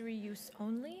accessory use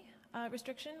only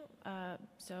restriction,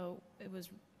 so it was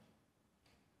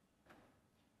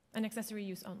an accessory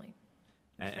use only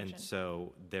restriction. And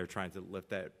so they're trying to lift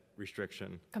that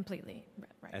restriction? Completely,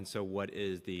 right. And so what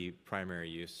is the primary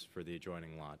use for the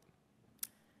adjoining lot?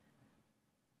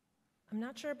 I'm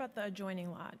not sure about the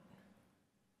adjoining lot.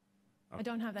 I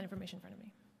don't have that information in front of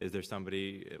me. Is there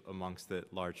somebody amongst the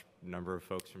large number of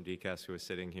folks from DCAS who is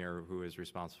sitting here who is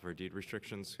responsible for deed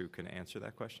restrictions who can answer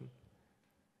that question?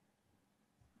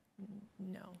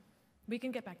 No. We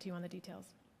can get back to you on the details.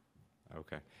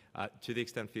 Okay. To the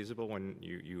extent feasible, when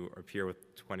you appear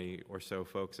with 20 or so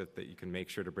folks, that you can make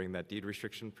sure to bring that deed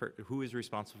restriction. Who is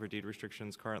responsible for deed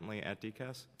restrictions currently at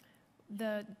DCAS?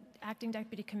 The acting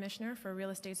deputy commissioner for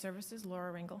real estate services,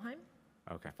 Laura Ringelheim,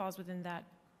 Okay. falls within that.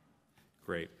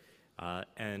 Great.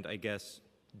 And I guess,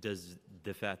 does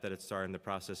the fact that it started the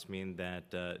process mean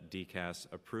that DCAS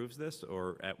approves this,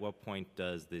 or at what point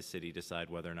does the city decide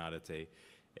whether or not it's a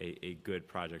good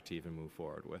project to even move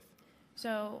forward with?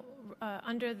 So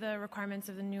under the requirements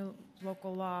of the new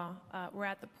local law, we're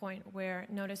at the point where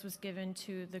notice was given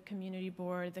to the community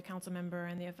board, the council member,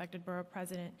 and the affected borough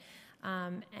president.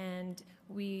 And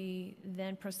we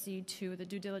then proceed to the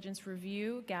due diligence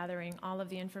review, gathering all of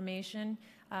the information,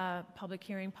 public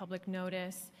hearing, public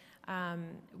notice.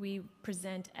 We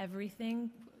present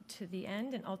everything to the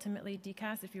end, and ultimately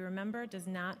DCAS, if you remember, does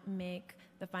not make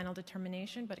the final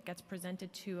determination, but it gets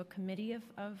presented to a committee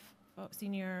of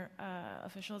senior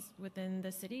officials within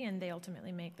the city, and they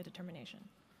ultimately make the determination.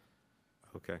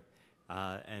 Okay.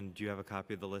 And do you have a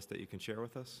copy of the list that you can share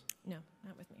with us? No,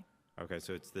 not with me. Okay,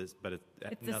 so it's this, but it's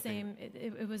It's the same,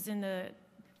 it was in the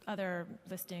other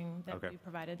listing that Okay. we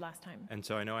provided last time. And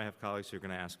so I know I have colleagues who are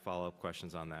going to ask follow-up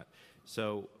questions on that.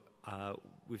 So at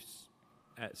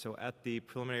the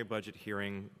preliminary budget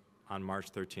hearing on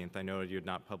March 13th, I noted you had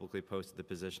not publicly posted the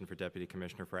position for Deputy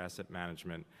Commissioner for Asset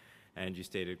Management, and you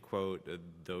stated, quote,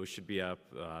 those should be up,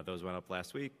 those went up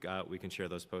last week, we can share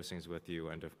those postings with you,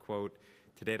 end of quote.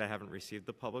 To date, I haven't received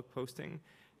the public posting.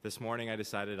 This morning, I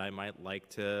decided I might like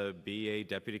to be a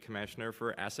Deputy Commissioner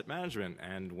for Asset Management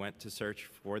and went to search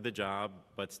for the job,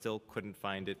 but still couldn't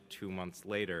find it 2 months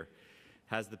later.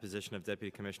 Has the position of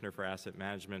Deputy Commissioner for Asset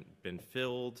Management been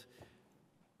filled?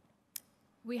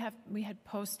 We had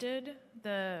posted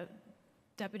the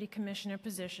deputy commissioner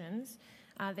positions.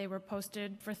 They were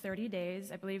posted for 30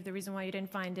 days. I believe the reason why you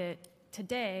didn't find it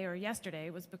today or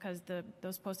yesterday was because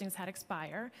those postings had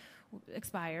expired.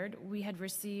 We had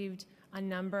received a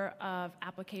number of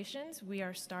applications. We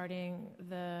are starting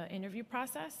the interview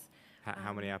process.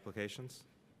 How many applications?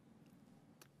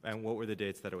 And what were the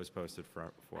dates that it was posted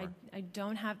for? I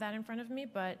don't have that in front of me,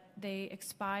 but they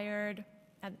expired.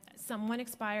 Someone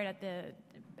expired at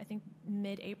I think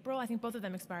mid-April. I think both of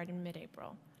them expired in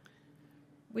mid-April.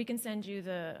 We can send you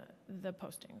the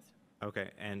postings.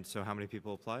 Okay, and so how many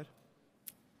people applied?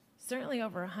 Certainly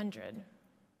over 100.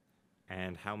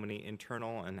 And how many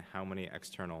internal and how many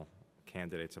external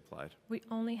candidates applied? We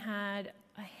only had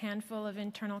a handful of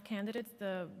internal candidates.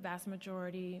 The vast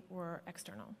majority were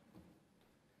external.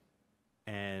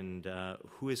 And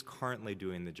who is currently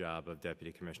doing the job of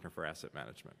Deputy Commissioner for Asset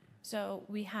Management? So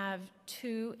we have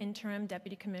 2 interim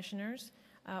deputy commissioners,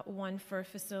 one for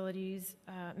facilities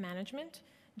management,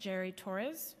 Jerry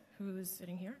Torres, who's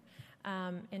sitting here,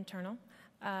 internal,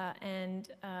 and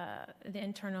the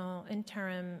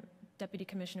interim deputy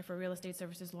commissioner for real estate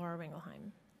services, Laura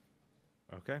Ringelheim.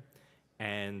 Okay.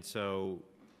 And so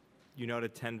you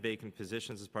noted 10 vacant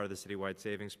positions as part of the Citywide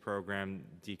Savings Program.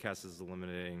 DCAS is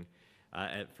eliminating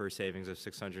for savings of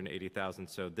 $680,000.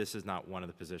 So this is not one of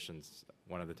the positions,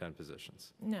 one of the 10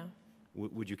 positions. No.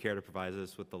 Would you care to provide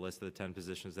us with the list of the 10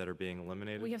 positions that are being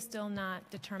eliminated? We have still not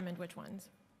determined which ones.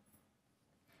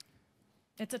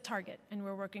 It's a target, and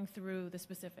we're working through the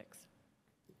specifics.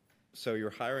 So you're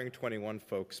hiring 21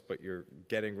 folks, but you're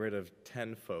getting rid of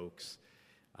 10 folks,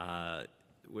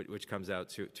 which comes out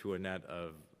to a net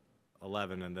of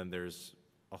 11, and then there's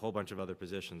a whole bunch of other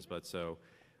positions. But so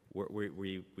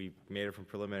we made it from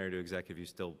preliminary to executive.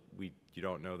 You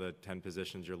don't know the 10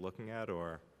 positions you're looking at,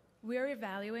 or? We are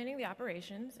evaluating the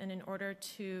operations, and in order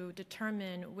to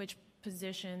determine which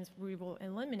positions we will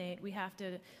eliminate, we have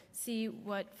to see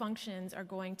what functions are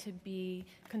going to be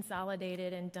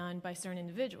consolidated and done by certain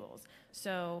individuals.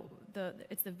 So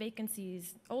it's the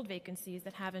vacancies, old vacancies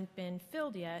that haven't been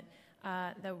filled yet,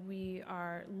 that we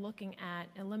are looking at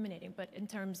eliminating. But in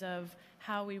terms of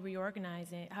how we reorganize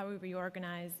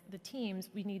the teams,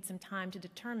 we need some time to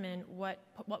determine what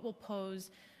will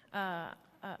pose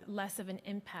less of an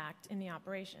impact in the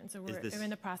operation. So we're in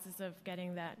the process of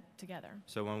getting that together.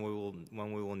 So when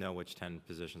we will know which 10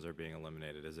 positions are being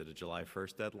eliminated, is it a July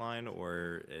 1st deadline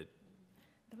or it?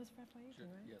 That was for FY18,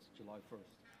 right? Yes, July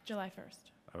 1st. July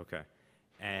 1st. Okay.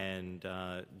 And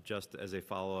just as a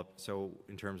follow-up, so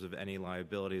in terms of any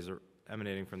liabilities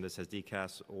emanating from this, has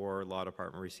DCAS or Law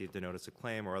Department received a notice of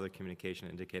claim or other communication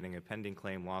indicating a pending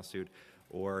claim, lawsuit,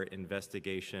 or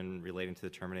investigation relating to the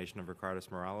termination of Ricardo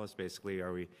Morales? Basically,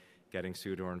 are we getting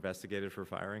sued or investigated for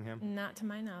firing him? Not to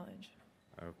my knowledge.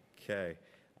 Okay.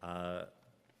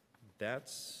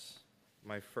 That's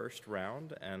my first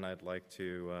round, and I'd like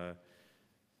to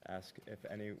ask if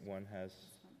anyone has...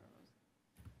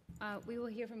 We will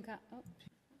hear from...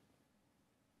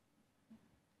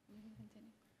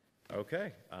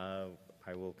 Okay.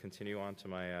 I will continue on to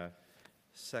my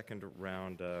second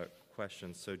round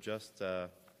questions. So just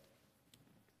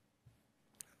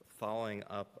following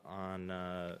up on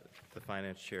the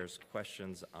Finance Chair's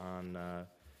questions on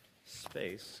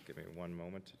space. Give me one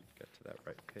moment to get to that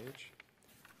right page.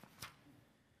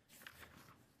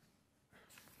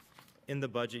 In the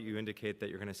budget, you indicate that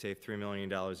you're going to save $3 million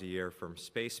a year from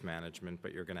space management,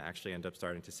 but you're going to actually end up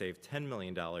starting to save $10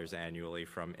 million annually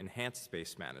from enhanced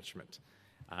space management.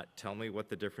 Tell me what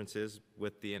the difference is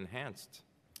with the enhanced.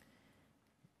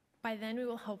 By then, we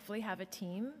will hopefully have a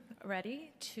team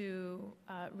ready to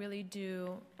really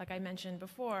do, like I mentioned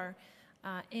before,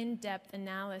 in-depth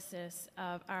analysis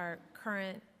of our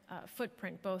current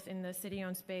footprint, both in the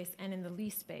city-owned space and in the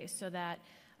leased space, so that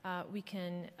we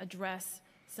can address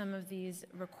some of these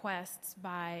requests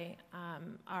by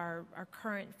our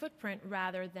current footprint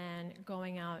rather than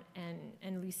going out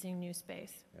and leasing new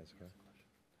space. Yes,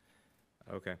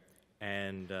 okay.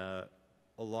 And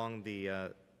along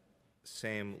the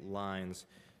same lines,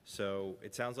 so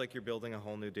it sounds like you're building a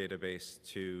whole new database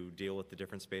to deal with the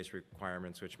different space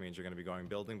requirements, which means you're going to be going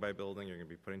building by building, you're going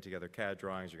to be putting together CAD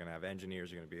drawings, you're going to have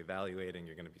engineers, you're going to be evaluating,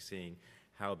 you're going to be seeing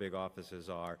how big offices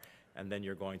are, and then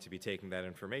you're going to be taking that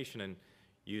information and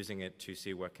using it to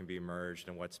see what can be merged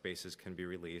and what spaces can be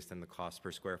released and the cost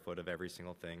per square foot of every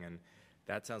single thing. And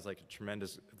that sounds like a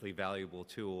tremendously valuable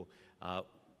tool.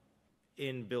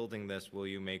 In building this, will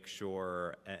you make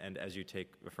sure, and as you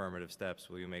take affirmative steps,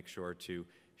 will you make sure to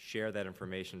share that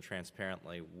information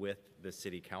transparently with the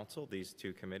City Council, these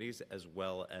two committees, as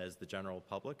well as the general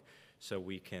public, so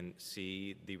we can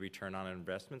see the return on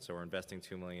investment? So we're investing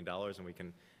 $2 million, and we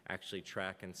can actually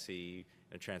track and see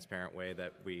in a transparent way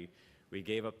that we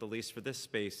gave up the lease for this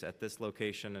space at this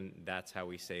location, and that's how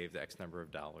we saved X number of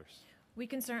dollars. We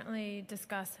can certainly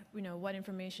discuss, what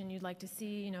information you'd like to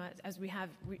see. As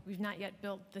we've not yet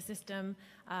built the system,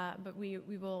 but we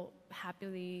will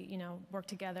happily, work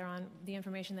together on the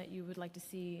information that you would like to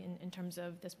see in terms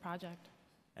of this project.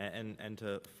 And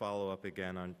to follow up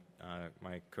again on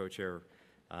my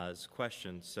co-chair's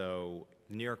question, so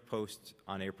New York Post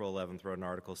on April 11th wrote an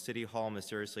article, City Hall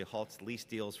mysteriously halts lease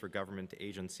deals for government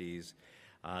agencies.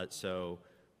 So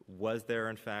was there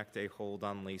in fact a hold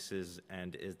on leases,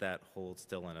 and is that hold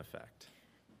still in effect?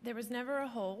 There was never a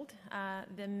hold.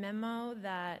 The memo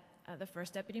that the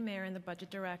first deputy mayor and the budget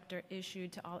director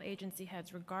issued to all agency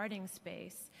heads regarding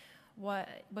space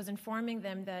was informing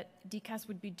them that DCAS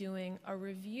would be doing a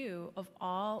review of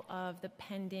all of the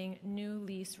pending new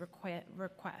lease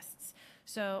requests.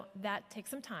 So that takes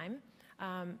some time.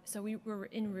 So we were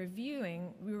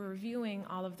reviewing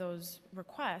all of those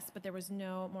requests, but there was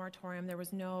no moratorium, there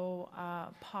was no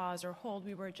pause or hold.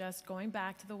 We were just going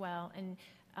back to the well and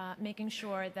making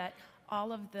sure that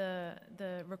all of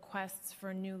the requests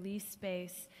for new lease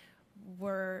space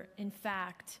were in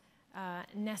fact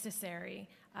necessary,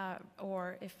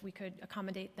 or if we could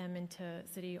accommodate them into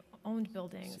city-owned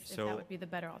buildings, if that would be the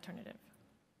better alternative.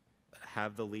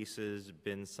 Have the leases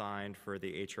been signed for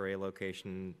the HRA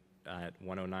location at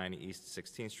 109 East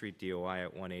 16th Street, DOI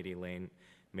at 180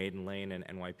 Maiden Lane, and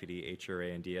NYPD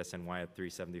HRA and DSNY at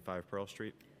 375 Pearl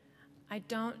Street? I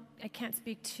can't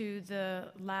speak to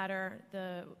the latter.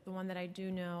 The one that I do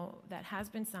know that has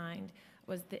been signed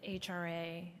was the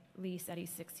HRA lease at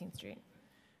East 16th Street.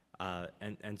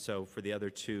 And so for the other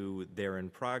two, they're in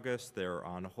progress, they're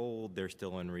on hold, they're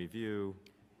still in review?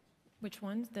 Which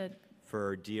ones?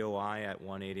 For DOI at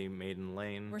 180 Maiden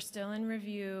Lane? We're still in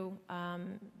review.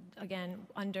 again,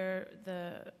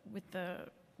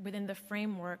 within the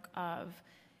framework of,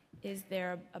 is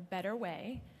there a better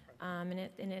way?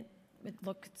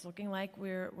 It's looking like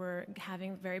we're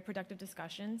having very productive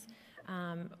discussions.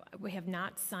 We have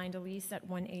not signed a lease at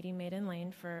 180 Maiden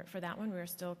Lane for that one. We're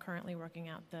still currently working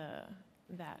out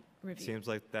that review. Seems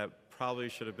like that probably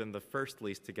should have been the first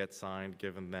lease to get signed,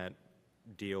 given that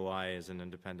DOI is an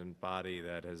independent body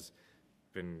that has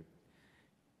been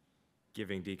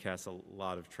giving DCAS a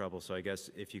lot of trouble. So I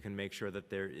guess if you can make sure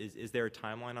that is there a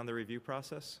timeline on the review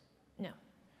process? No.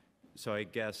 So I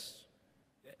guess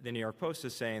the New York Post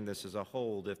is saying this is a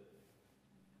hold if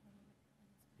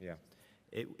the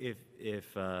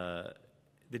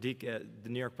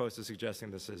New York Post is suggesting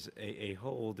this is a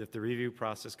hold. If the review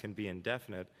process can be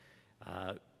indefinite,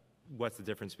 what's the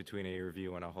difference between a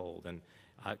review and a hold? And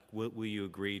will you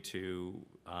agree to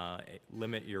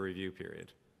limit your review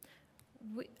period?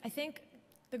 I think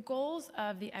the goals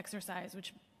of the exercise,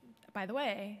 which, by the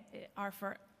way, are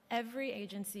for every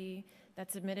agency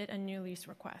that submitted a new lease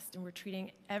request, and we're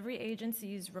treating every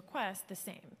agency's request the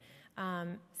same.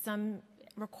 Some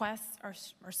requests are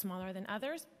smaller than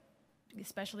others,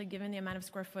 especially given the amount of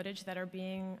square footage that are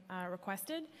being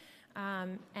requested.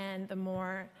 And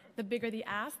the bigger the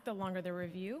ask, the longer the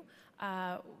review.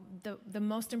 The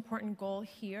most important goal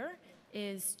here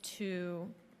is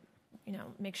to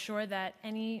make sure that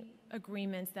any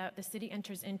agreements that the city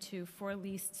enters into for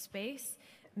leased space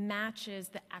matches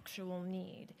the actual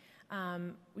need.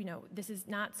 This is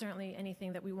not certainly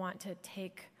anything that we want to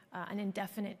take an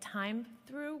indefinite time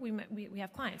through. We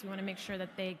have clients. We want to make sure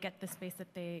that they get the space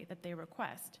that they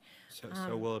request.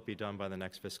 So will it be done by the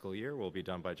next fiscal year? Will it be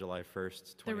done by July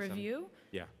 1st, 2017? The review?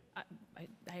 Yeah.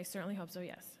 I certainly hope so,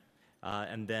 yes.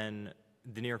 And then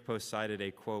the New York Post cited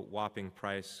a, quote, whopping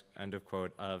price, end of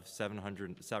quote, of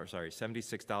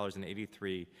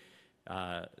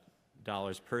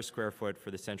 $76.83 per square foot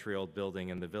for the century-old building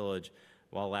in the Village,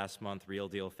 while last month Real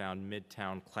Deal found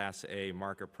Midtown Class A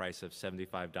market price of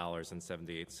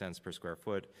 $75.78 per square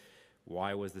foot.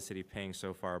 Why was the city paying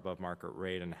so far above market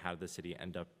rate, and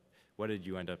what did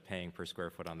you end up paying per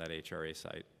square foot on that HRA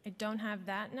site? I don't have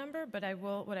that number, but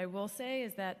what I will say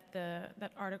is that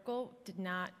that article did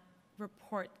not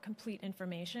report complete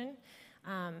information.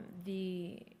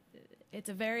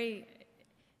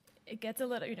 It gets a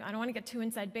little, I don't want to get too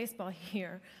inside baseball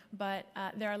here, but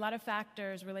there are a lot of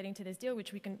factors relating to this deal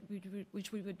which we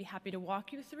would be happy to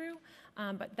walk you through.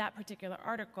 But that particular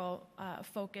article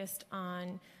focused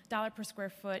on dollar per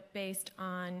square foot based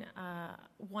on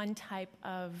one type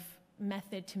of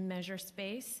method to measure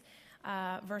space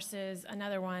versus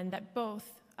another one that both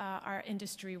are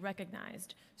industry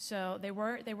recognized. So they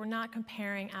were not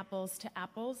comparing apples to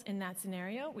apples in that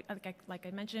scenario. Like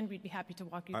I mentioned, we'd be happy to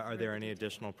walk you through. Are there any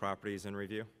additional properties in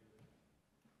review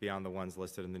beyond the ones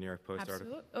listed in the New York Post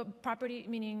article? Absolutely. Property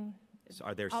meaning So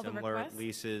are there all the similar requests?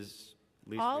 leases?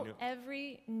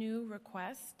 Every new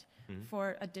request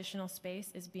for additional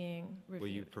space is being reviewed. Will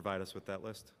you provide us with that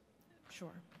list?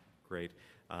 Sure. Great.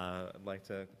 I'd like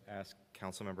to ask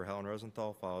Councilmember Helen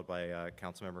Rosenthal, followed by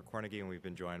Councilmember Cornegie, and we've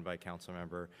been joined by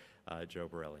Councilmember Joe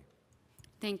Borelli.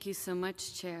 Thank you so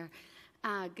much, Chair.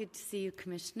 Good to see you,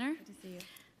 Commissioner. Good to see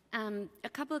you. A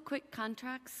couple of quick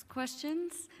contracts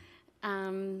questions.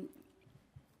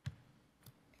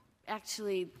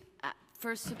 Actually,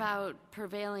 first about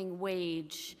prevailing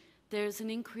wage. There's an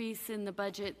increase in the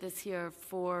budget this year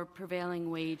for prevailing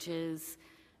wages.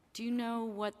 Do you know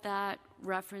what that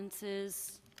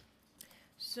references?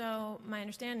 So my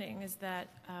understanding is that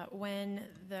when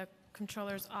the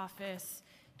Comptroller's Office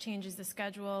changes the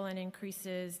schedule and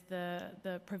increases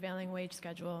the prevailing wage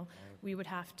schedule, we would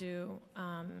have to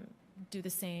do the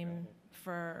same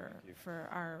for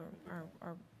our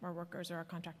workers or our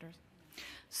contractors.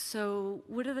 So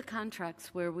what are the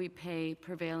contracts where we pay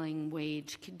prevailing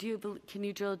wage? Can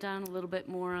you drill down a little bit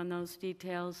more on those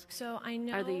details? So I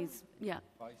know... Are these, yeah.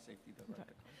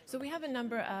 So we have a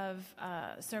number of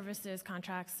services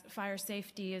contracts. Fire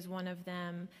safety is one of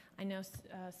them. I know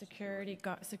security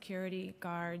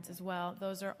guards as well.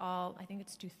 Those are all, I think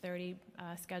it's 230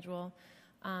 schedule,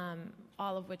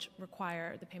 all of which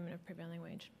require the payment of prevailing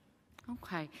wage.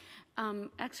 Okay.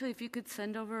 Actually, if you could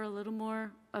send over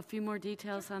a few more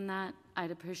details on that,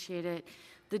 I'd appreciate it.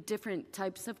 The different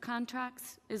types of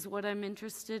contracts is what I'm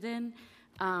interested in,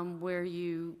 where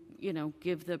you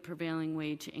give the prevailing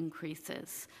wage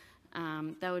increases.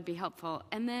 That would be helpful.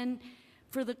 And then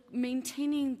for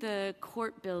maintaining the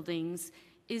court buildings,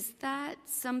 is that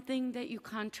something that you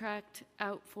contract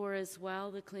out for as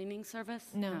well, the cleaning service?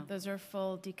 No, those are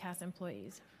full DCAS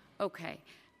employees. Okay.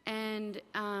 And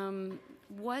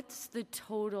what's the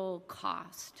total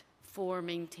cost for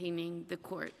maintaining the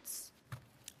courts?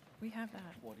 We have that.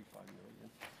 45 million.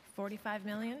 45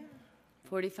 million?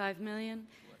 45 million?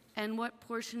 And what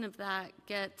portion of that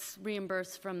gets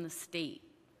reimbursed from the state?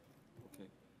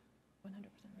 100%.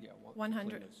 Yeah,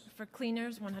 100 for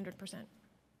cleaners, 100%.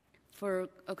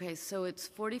 Okay, so it's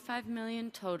 45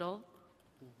 million total.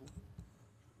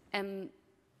 And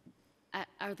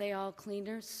are they all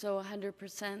cleaners? So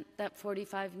 100%, that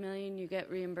 45 million you get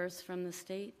reimbursed from the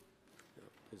state?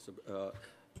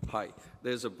 Hi.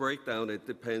 There's a breakdown. It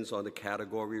depends on the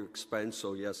category of expense.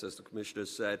 So yes, as the commissioner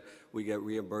said, we get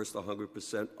reimbursed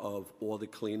 100% of all the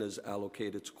cleaners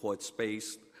allocated to court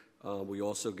space. We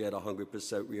also get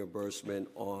 100% reimbursement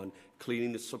on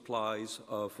cleaning supplies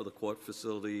for the court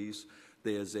facilities.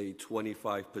 There's a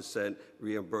 25%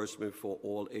 reimbursement for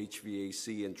all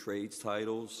HVAC and trades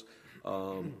titles.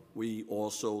 We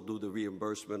also do the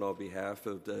reimbursement on behalf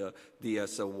of the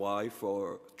DSNY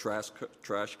for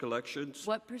trash collections.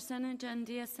 What percentage on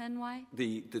DSNY?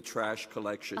 The trash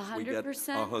collections. 100% we get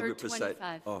 100%, or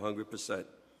 25? 100%.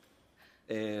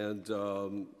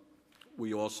 And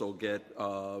we also get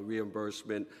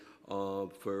reimbursement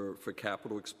for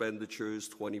capital expenditures,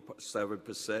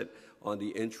 27% on the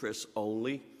interest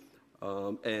only.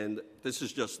 And this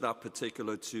is just not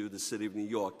particular to the city of New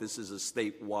York. This is a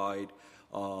statewide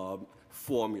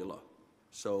formula.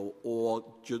 So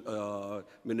all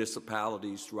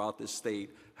municipalities throughout the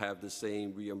state have the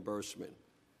same reimbursement.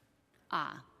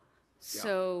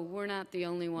 So we're not the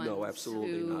only ones No,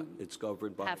 absolutely who not. It's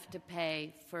governed by... have to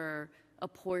pay for a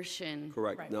portion.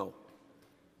 Correct, Right. no.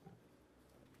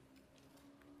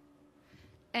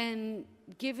 And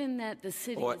given that the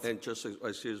city is... And just,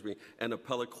 excuse me, and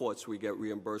appellate courts, we get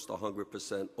reimbursed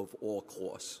 100% of all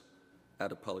costs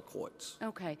at appellate courts.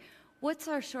 Okay. What's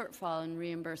our shortfall in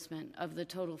reimbursement of the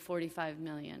total 45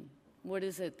 million? What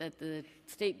is it that the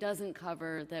state doesn't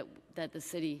cover that the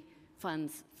city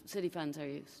funds are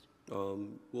used?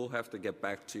 We'll have to get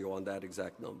back to you on that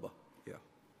exact number, yeah.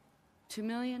 2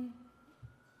 million?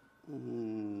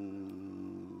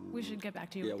 We should get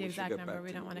back to you Yeah, with the we should exact get number. back We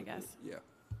to don't you want to with guess. it, yeah.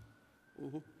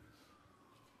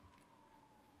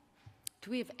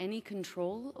 Do we have any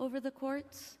control over the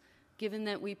courts, given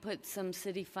that we put some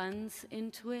city funds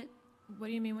into it? What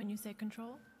do you mean when you say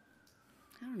control?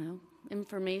 I don't know,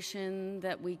 information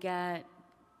that we get.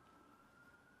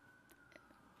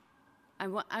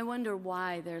 I wonder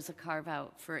why there's a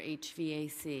carve-out for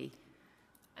HVAC.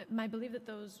 My belief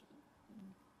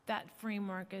that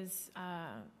framework is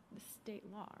the state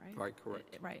law, right? Right,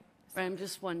 correct. Right. But I'm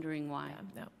just wondering why.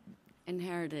 Yeah, no.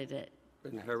 Inherited it.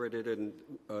 Inherited, and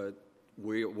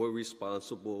we're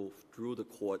responsible through the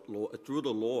court law, through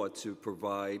the law, to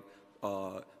provide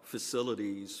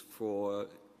facilities for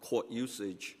court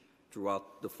usage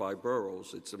throughout the 5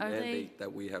 boroughs. It's a mandate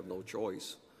that we have no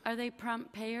choice. Are they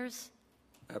prompt payers?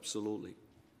 Absolutely.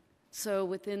 So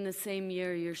within the same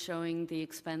year, you're showing the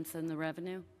expense and the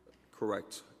revenue?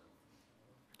 Correct.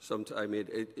 Sometimes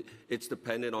it's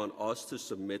dependent on us to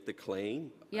submit the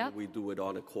claim. Yep. We do it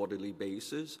on a quarterly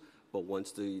basis, but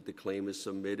once the claim is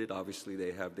submitted, obviously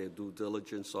they have their due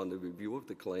diligence on the review of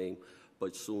the claim,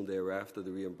 but soon thereafter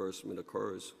the reimbursement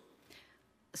occurs.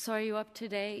 So are you up to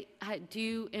date? Do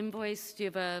you invoice,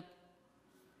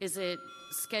 is it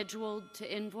scheduled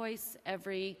to invoice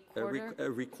every quarter?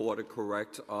 Every quarter,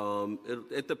 correct.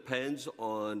 It depends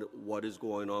on what is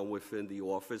going on within the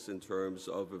office in terms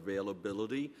of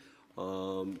availability.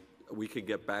 We can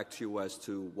get back to you as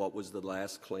to what was the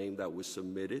last claim that was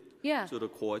submitted to the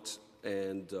courts,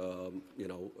 and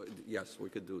yes, we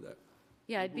could do that.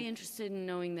 Yeah, I'd be interested in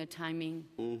knowing the timing.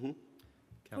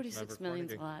 46 million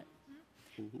is a lot.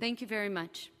 Thank you very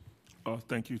much.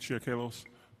 Thank you, Chair Kallos.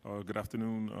 Good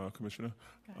afternoon, Commissioner.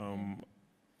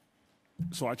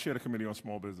 So I chair the Committee on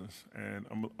Small Business, and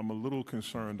I'm a little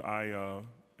concerned. I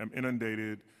am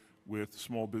inundated with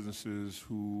small businesses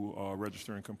who are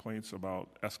registering complaints about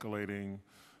escalating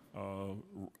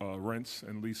rents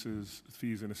and leases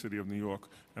fees in the City of New York.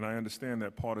 And I understand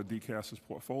that part of DCAS's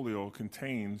portfolio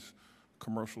contains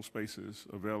commercial spaces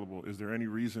available. Is there any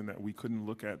reason that we couldn't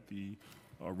look at the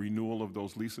renewal of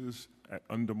those leases at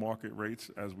under market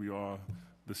rates as we are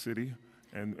the city,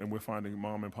 and we're finding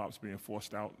mom and pops being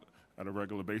forced out at a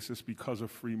regular basis because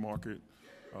of free market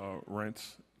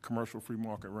rents, commercial free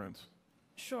market rents?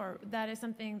 Sure, that is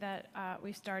something that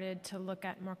we started to look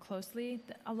at more closely.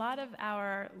 A lot of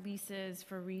our leases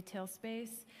for retail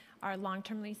space are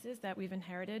long-term leases that we've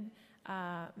inherited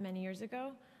many years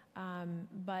ago.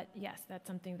 But yes, that's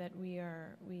something that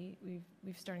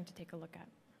we've starting to take a look at.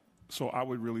 So I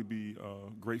would really be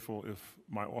grateful if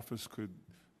my office could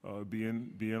be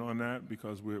in on that,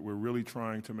 because we're really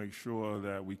trying to make sure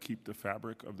that we keep the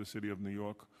fabric of the city of New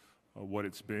York what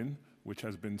it's been, which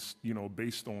has been,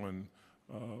 based on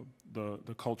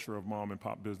the culture of mom and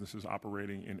pop businesses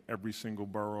operating in every single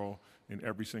borough, in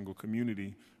every single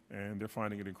community, and they're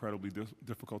finding it incredibly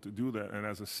difficult to do that. And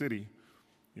as a city,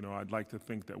 I'd like to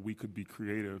think that we could be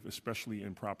creative, especially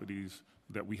in properties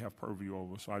that we have purview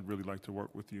over. So I'd really like to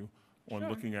work with you on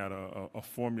looking at a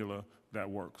formula that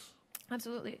works.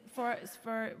 Absolutely.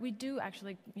 We do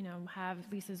actually, have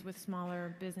leases with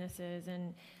smaller businesses,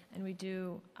 and we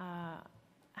do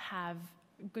have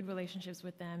good relationships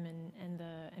with them,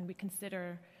 and we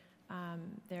consider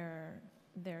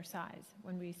their size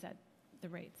when we set the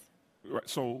rates. Right.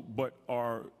 So, but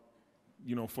for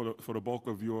the bulk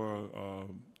of your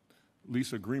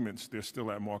lease agreements, they're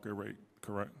still at market rate,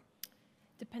 correct?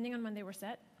 Depending on when they were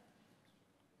set.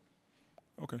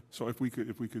 Okay. So if we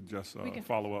could just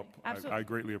follow up, I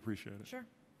greatly appreciate it. Sure.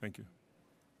 Thank you.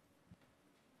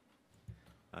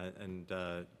 And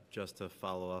just to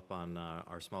follow up on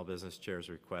our small business chair's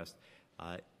request,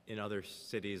 in other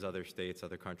cities, other states,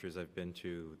 other countries I've been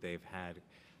to, they've had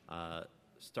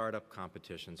startup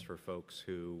competitions for folks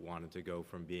who wanted to go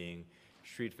from being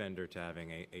street vendor to having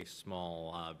a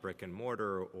small brick and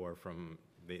mortar, or from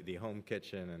the home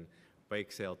kitchen and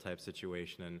bake sale type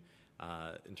situation. And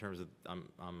in terms of,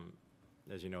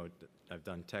 as you know, I've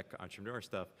done tech entrepreneur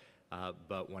stuff,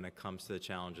 but when it comes to the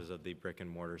challenges of the brick and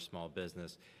mortar small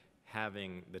business,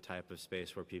 having the type of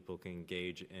space where people can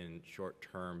engage in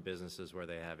short-term businesses where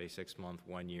they have a 6-month,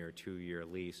 1-year, 2-year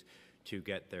lease to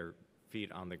get their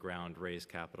feet on the ground, raise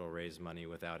capital, raise money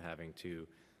without having to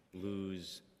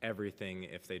lose everything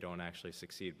if they don't actually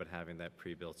succeed, but having that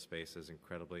pre-built space is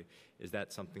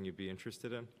that something you'd be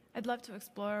interested in? I'd love to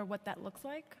explore what that looks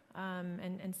like,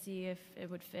 and see if it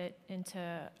would fit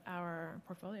into our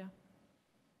portfolio.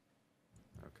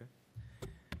 Okay.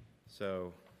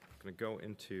 So I'm going to go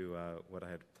into what I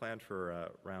had planned for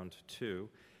round 2.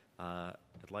 I'd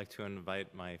like to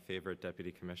invite my favorite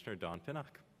Deputy Commissioner, Dawn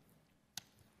Pinnock.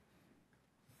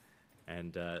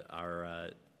 And the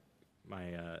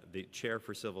Chair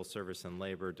for Civil Service and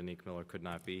Labor, Danique Miller, could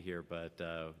not be here, but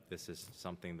this is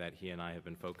something that he and I have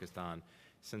been focused on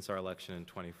since our election and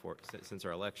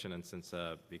since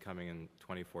becoming in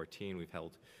 2014. We've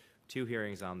held 2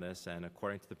 hearings on this, and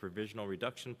according to the Provisional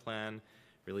Reduction Plan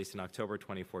released in October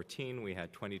 2014, we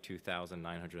had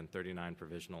 22,939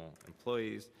 provisional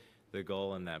employees. The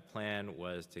goal in that plan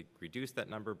was to reduce that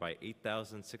number by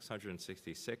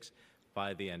 8,666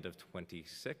 by the end of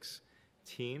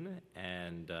 2016.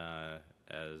 And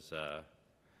as a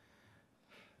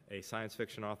science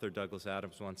fiction author, Douglas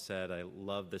Adams, once said, "I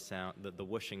love the sound, the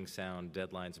whooshing sound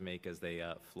deadlines make as they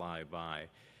fly by."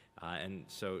 And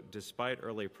so despite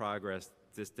early progress,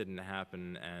 this didn't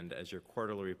happen, and as your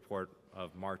quarterly report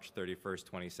of March 31st,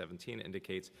 2017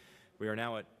 indicates, we are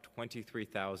now at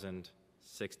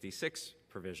 23,066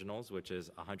 provisionals, which is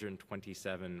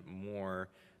 127 more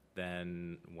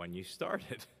than when you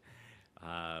started,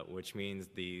 which means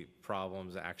the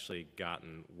problem's actually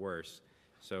gotten worse.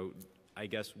 So I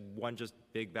guess one just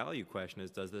big value question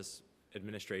is, does this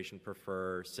administration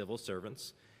prefer civil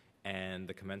servants and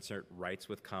the commensurate rights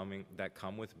that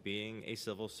come with being a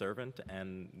civil servant,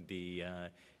 and the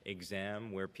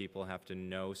exam where people have to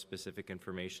know specific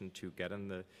information to get in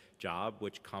the job,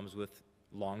 which comes with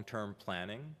long-term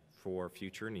planning for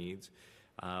future needs?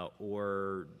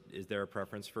 Or is there a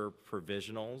preference for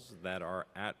provisionals that are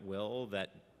at will,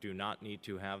 that do not need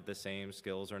to have the same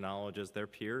skills or knowledge as their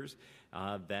peers,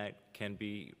 that can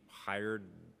be hired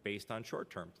based on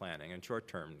short-term planning and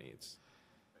short-term needs?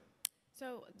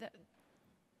 So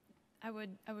I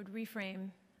would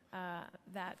reframe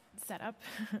that setup,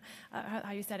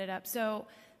 how you set it up. So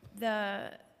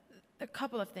a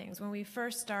couple of things. When we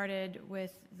first started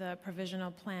with the provisional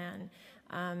plan,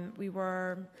 we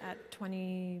were at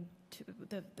 22.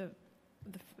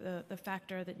 The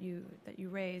factor that you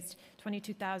raised,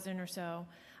 22,000 or so.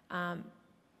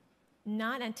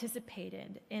 Not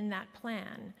anticipated in that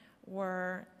plan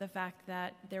were the fact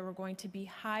that there were going to be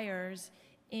hires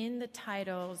in the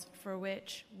titles for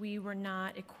which we were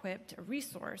not equipped or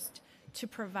resourced to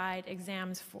provide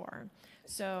exams for.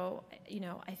 So,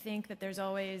 I think that there's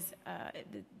always,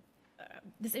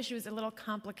 this issue is a little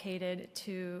complicated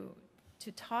to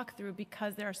talk through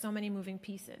because there are so many moving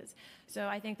pieces. So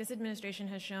I think this administration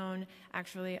has shown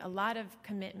actually a lot of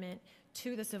commitment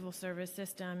to the civil service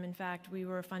system. In fact, we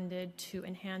were funded to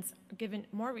given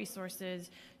more resources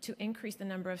to increase the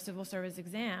number of civil service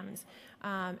exams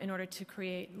in order to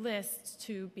create lists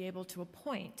to be able to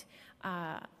appoint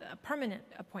permanent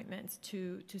appointments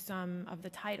to some of the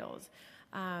titles.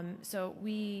 So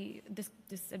this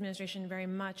administration very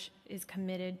much is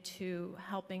committed to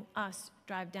helping us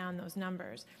drive down those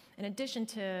numbers. In addition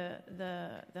to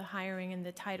the hiring and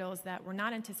the titles that were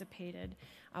not anticipated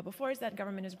before, is that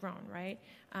government has grown, right?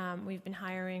 We've been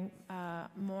hiring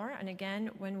more, and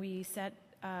again, when we set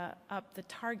up the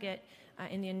target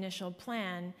in the initial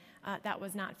plan, that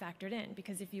was not factored in,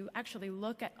 because if you actually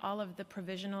look at all of the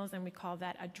provisionals, and we call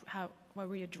that where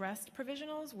we addressed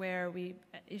provisionals, where we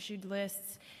issued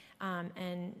lists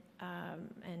and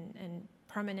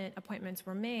permanent appointments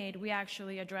were made, we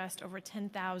actually addressed over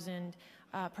 10,000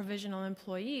 provisional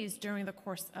employees during the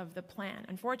course of the plan.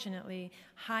 Unfortunately,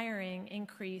 hiring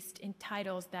increased in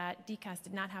titles that DCAS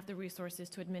did not have the resources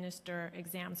to administer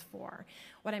exams for.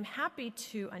 What I'm happy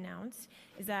to announce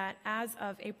is that as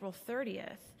of April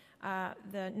 30th,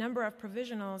 the number of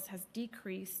provisionals has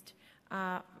decreased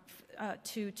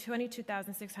to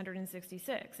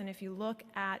 22,666. And if you look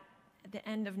at the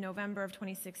end of November of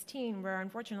 2016, where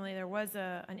unfortunately there was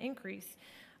an increase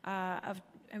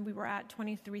and we were at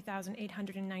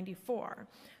 23,894.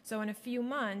 So in a few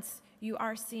months, you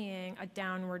are seeing a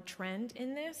downward trend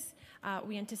in this.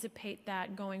 We anticipate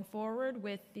that going forward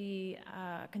with the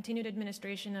continued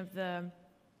administration of the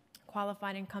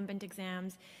qualified incumbent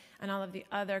exams and all of the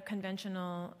other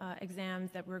conventional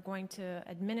exams that we're going to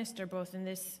administer both in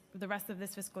the rest of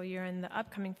this fiscal year and the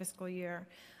upcoming fiscal year,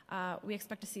 we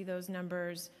expect to see those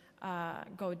numbers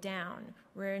go down.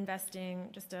 We're investing,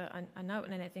 just a note,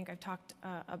 and I think I've talked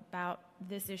about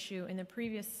this issue in the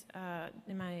previous,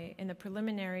 in the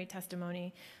preliminary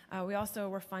testimony. We also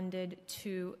were funded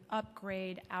to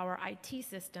upgrade our IT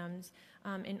systems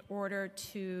in order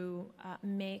to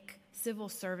make civil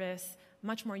service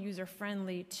much more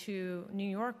user-friendly to New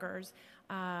Yorkers,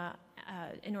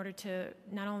 in order to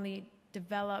not only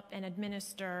develop and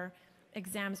administer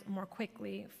exams more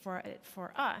quickly for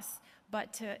us,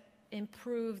 but to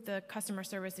improve the customer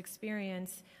service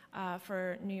experience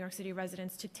for New York City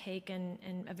residents to take and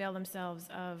avail themselves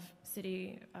of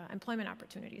city employment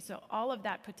opportunities. So all of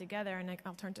that put together, and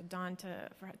I'll turn to Dawn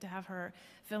to have her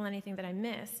fill anything that I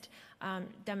missed,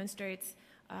 demonstrates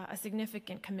a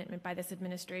significant commitment by this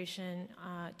administration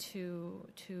to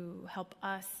help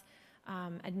us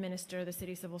administer the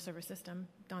city civil service system.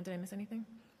 Dawn, did I miss anything?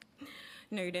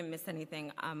 No, you didn't miss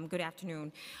anything. Good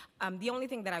afternoon. The only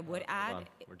thing that I would add... Hold on.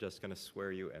 We're just going to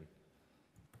swear you in.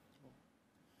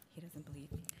 He doesn't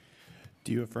believe me.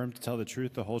 Do you affirm to tell the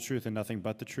truth, the whole truth, and nothing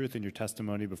but the truth in your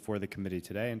testimony before the committee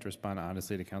today, and to respond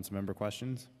honestly to council member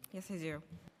questions? Yes, I do.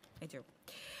 I do.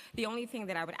 The only thing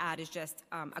that I would add is just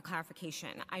a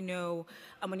clarification. I know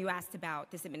when you asked about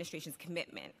this administration's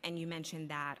commitment, and you mentioned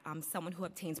that someone who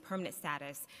obtains permanent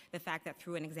status, the fact that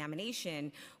through an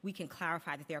examination, we can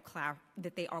clarify that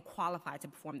they are qualified to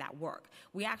perform that work.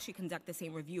 We actually conduct the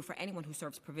same review for anyone who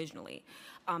serves provisionally.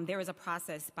 There is a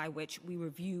process by which we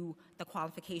review the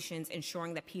qualifications,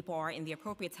 ensuring that people are in the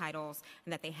appropriate titles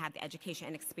and that they have the education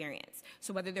and experience.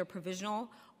 So whether they're provisional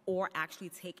or actually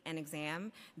take an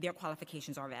exam, their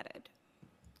qualifications are vetted.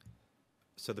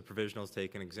 So the provisionals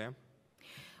take an exam?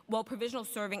 Well, provisional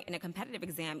serving in a competitive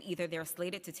exam, either they're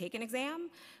slated to take an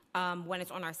exam when it's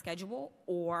on our schedule,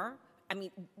 or, I mean,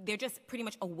 they're just pretty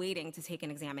much awaiting to take an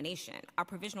examination. Our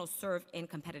provisionals serve in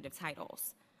competitive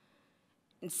titles.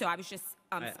 And so I was just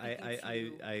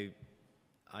I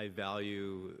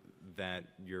value that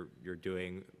you're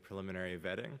doing preliminary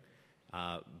vetting,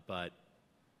 but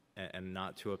and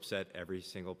not to upset every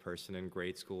single person in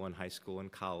grade school and high school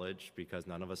and college, because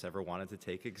none of us ever wanted to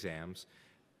take exams.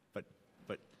 But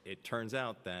it turns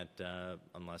out that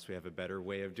unless we have a better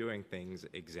way of doing things,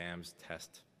 exams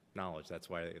test knowledge. That's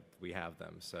why we have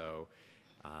them. So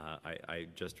I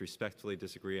just respectfully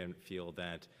disagree and feel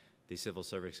that the civil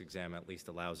service exam at least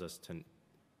allows us to,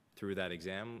 through that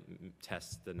exam,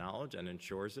 test the knowledge and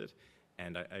ensures it.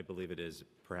 And I believe it is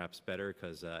perhaps better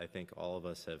because I think all of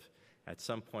us have at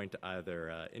some point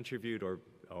either interviewed or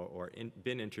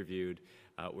been interviewed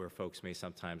where folks may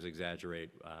sometimes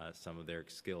exaggerate some of their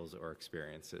skills or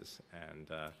experiences. And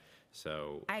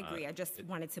so... I agree. I just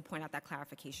wanted to point out that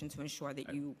clarification to ensure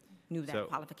that you knew that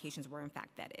qualifications were in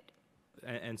fact vetted.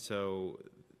 And so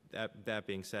that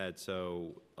being said,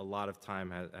 so a lot of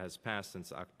time has passed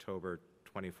since October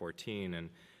 2014, and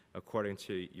according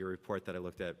to your report that I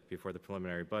looked at before the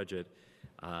preliminary budget,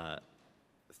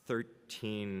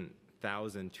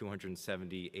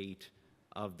 13,278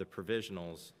 of the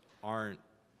provisionals aren't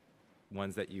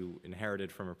ones that you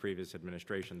inherited from a previous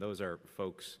administration. Those are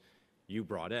folks you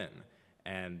brought in,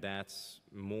 and that's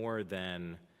more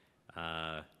than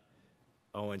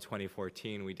in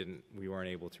 2014 we weren't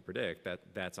able to predict.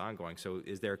 That's ongoing. So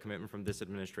is there a commitment from this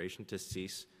administration to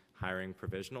cease hiring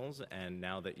provisionals, and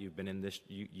now that you've been in this,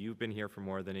 you've been here for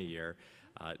more than a year,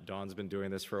 Dawn's been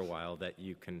doing this for a while, that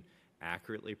you can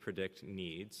accurately predict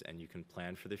needs and you can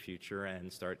plan for the future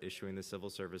and start issuing the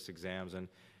civil service exams and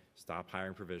stop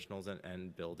hiring provisionals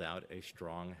and build out a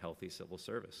strong, healthy civil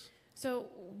service. So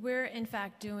we're in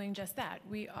fact doing just that.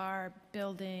 We are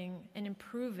building and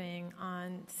improving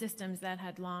on systems that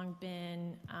had long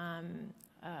been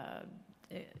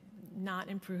not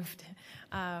improved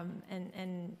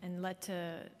and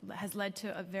has led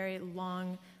to a very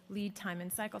long lead time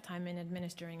and cycle time in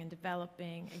administering and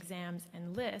developing exams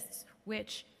and lists,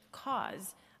 which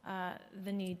cause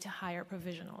the need to hire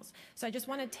provisionals. So I just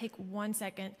want to take 1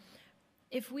 second.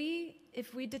 If we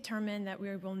determine that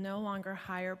we will no longer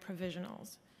hire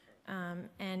provisionals,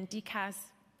 and DCAS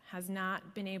has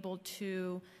not been able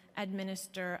to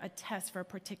administer a test for a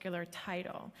particular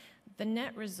title, the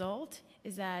net result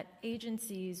is that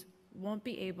agencies won't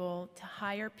be able to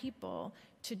hire people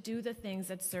to do the things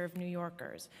that serve New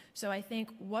Yorkers. So I think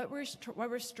what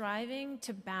we're striving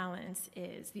to balance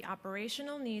is the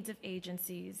operational needs of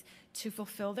agencies to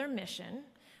fulfill their mission,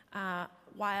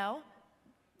 while,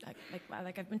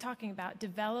 like I've been talking about,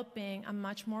 developing a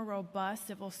much more robust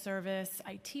civil service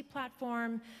IT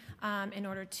platform in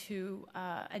order to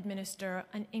administer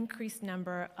an increased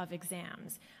number of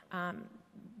exams.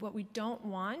 What we don't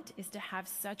want is to have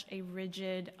such a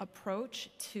rigid approach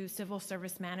to civil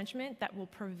service management that will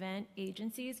prevent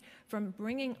agencies from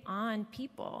bringing on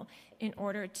people in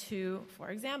order to,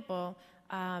 for example,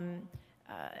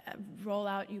 roll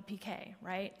out UPK,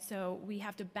 right? So we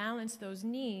have to balance those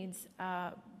needs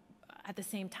at the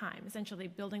same time, essentially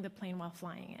building the plane while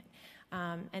flying it.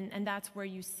 And that's where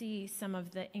you see some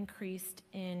of the increased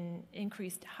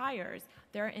hires.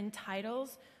 They're in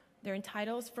titles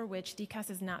for which DCAS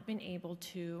has not been able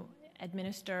to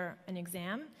administer an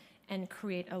exam and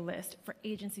create a list for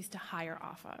agencies to hire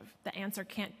off of. The answer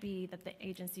can't be that the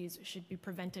agencies should be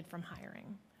prevented from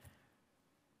hiring.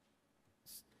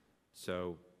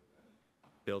 So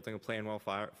building a plane while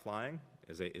flying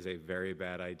is a very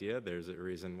bad idea. There's a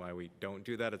reason why we don't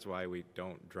do that. It's why we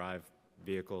don't drive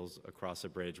vehicles across a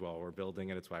bridge while we're building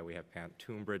it. It's why we have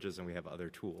pontoon bridges and we have other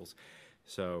tools.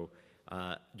 So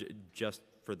just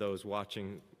for those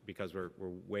watching, because we're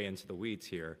way into the weeds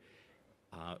here,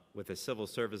 with a civil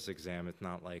service exam, it's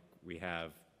not like we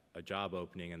have a job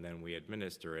opening and then we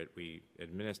administer it. We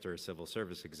administer a civil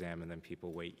service exam and then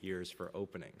people wait years for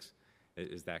openings.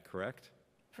 Is that correct?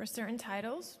 For certain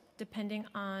titles, depending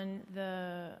on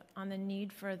the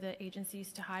need for the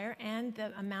agencies to hire and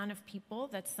the amount of people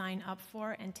that sign up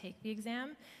for and take the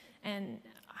exam and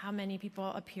how many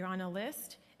people appear on a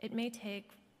list, it may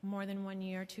take more than 1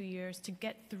 year, 2 years to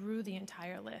get through the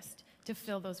entire list to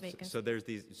fill those vacancies. So there's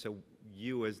these. So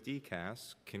you as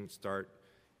DCAS can start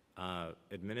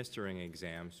administering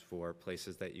exams for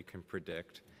places that you can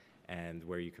predict, and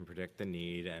where you can predict the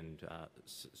need. And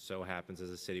so happens as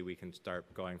a city, we can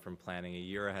start going from planning a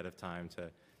year ahead of time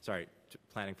to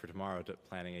planning for tomorrow to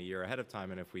planning a year ahead of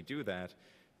time. And if we do that,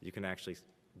 you can actually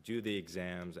do the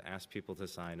exams, ask people to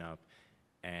sign up,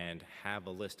 and have a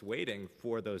list waiting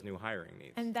for those new hiring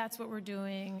needs. And that's what we're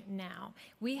doing now.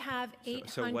 We have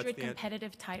 800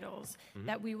 competitive titles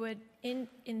that we would, in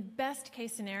best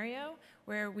case scenario,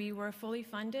 where we were fully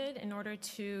funded in order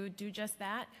to do just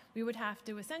that, we would have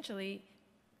to essentially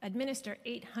administer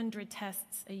 800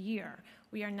 tests a year.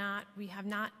 We have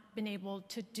not been able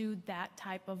to do that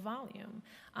type of volume.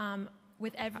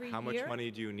 With every year. How much money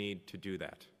do you need to do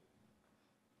that?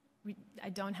 I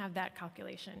don't have that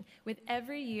calculation. With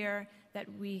every year that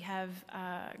we have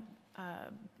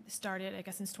started, I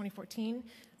guess since 2014,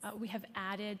 we have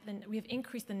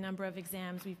increased the number of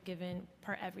exams we've given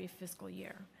per every fiscal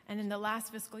year. And in the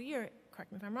last fiscal year,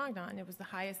 correct me if I'm wrong, Don, it was the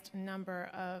highest number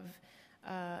of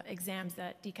exams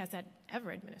that DCAS had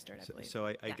ever administered, I believe. So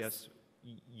I guess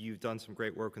you've done some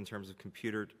great work in terms of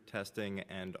computer testing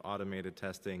and automated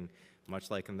testing, much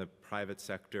like in the private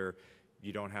sector.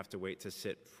 You don't have to wait to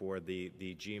sit for the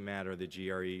GMAT or the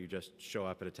GRE. You just show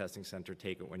up at a testing center,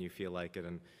 take it when you feel like it,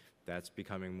 and that's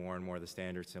becoming more and more the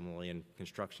standard. Similarly, in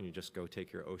construction, you just go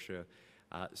take your OSHA.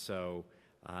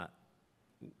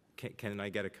 Can I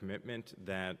get a commitment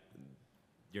that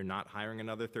you're not hiring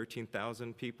another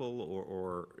 13,000 people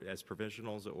or as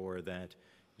provisionals, or that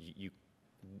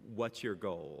what's your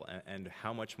goal, and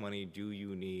how much money do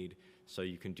you need so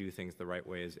you can do things the right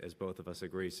way, as both of us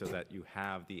agree, so that you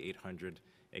have the 800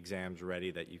 exams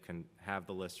ready, that you can have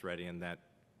the lists ready, and that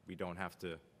we don't have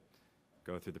to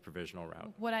go through the provisional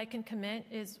route? What I can commit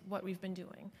is what we've been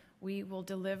doing. We will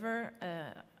deliver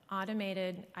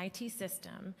automated IT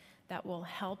system that will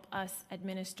help us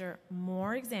administer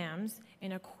more exams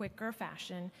in a quicker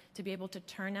fashion to be able to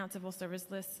turn out civil service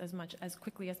lists as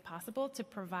quickly as possible to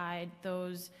provide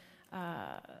those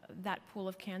that pool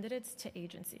of candidates to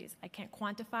agencies. I can't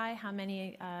quantify how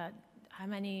many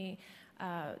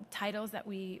titles that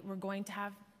we're going to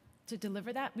have to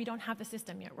deliver that. We don't have the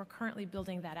system yet. We're currently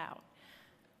building that out.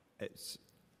 As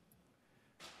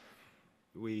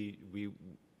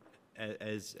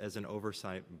an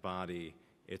oversight body,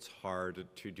 it's hard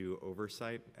to do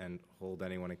oversight and hold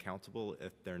anyone accountable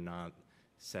if they're not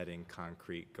setting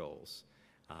concrete goals.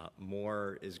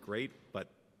 More is great, but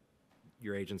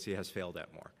your agency has failed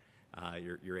at more.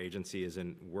 Your agency is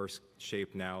in worse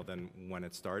shape now than when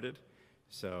it started.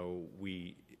 So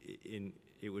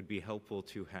it would be helpful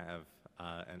to have,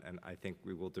 and I think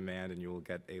we will demand, and you will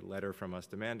get a letter from us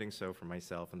demanding so from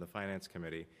myself and the Finance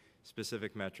Committee,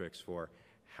 specific metrics for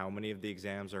how many of the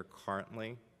exams are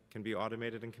currently can be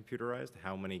automated and computerized,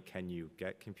 how many can you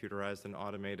get computerized and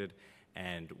automated,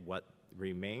 and what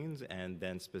remains, and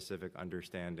then specific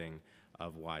understanding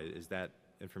of why. Is that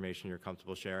information you're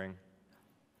comfortable sharing?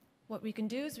 What we can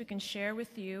do is we can share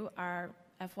with you our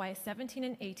FY 17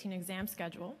 and 18 exam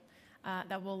schedule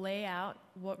that will lay out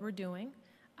what we're doing.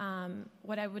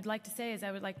 What I would like to say is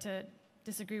I would like to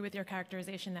disagree with your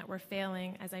characterization that we're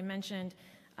failing. As I mentioned,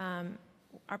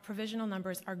 our provisional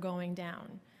numbers are going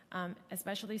down,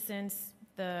 especially since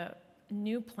the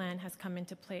new plan has come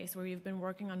into place where we've been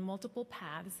working on multiple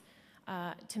paths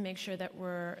to make sure that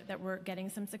we're getting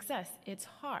some success. It's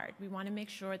hard. We want to make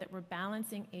sure that we're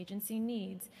balancing agency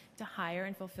needs to hire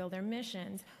and fulfill their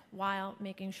missions while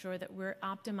making sure that we're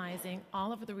optimizing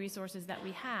all of the resources that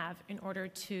we have in order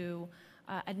to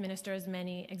administer as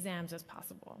many exams as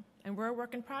possible. And we're a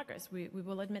work in progress. We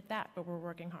will admit that, but we're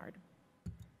working hard.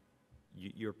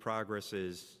 Your progress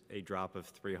is a drop of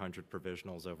 300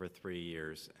 provisionals over 3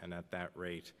 years, and at that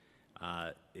rate,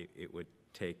 it would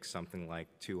take something like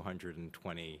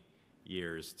 220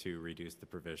 years to reduce the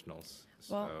provisionals.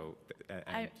 Well,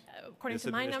 according this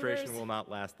to my numbers, administration will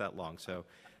not last that long. So,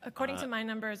 according to my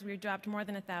numbers, we've dropped more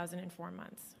than 1,000 in 4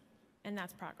 months, and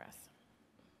that's progress.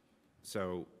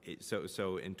 So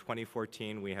in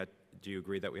 2014, we had. Do you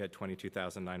agree that we had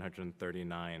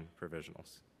 22,939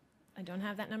 provisionals? I don't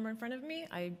have that number in front of me.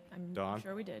 I'm Dawn?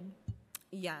 sure we did.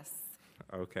 Yes.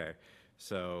 Okay,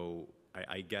 so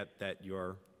I get that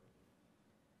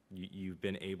you've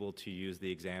been able to use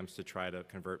the exams to try to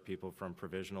convert people from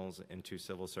provisionals into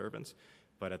civil servants,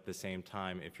 but at the same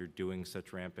time, if you're doing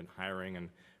such rampant hiring and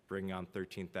bringing on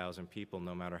 13,000 people,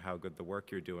 no matter how good the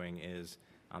work you're doing is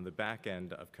on the back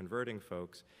end of converting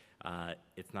folks,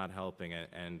 it's not helping it.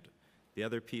 And the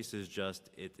other piece is just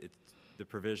the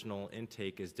provisional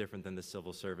intake is different than the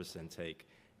civil service intake,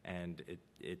 and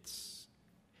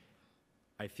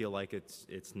I feel like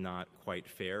it's not quite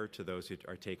fair to those who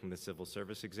are taking the civil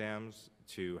service exams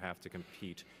to have to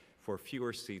compete for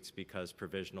fewer seats because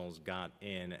provisionals got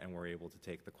in and were able to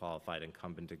take the qualified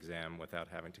incumbent exam without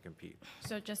having to compete.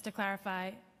 So just to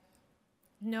clarify,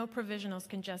 no provisionals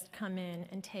can just come in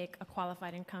and take a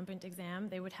qualified incumbent exam.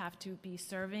 They would have to be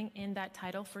serving in that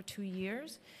title for 2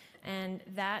 years. And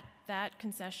that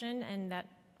concession and that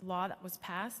law that was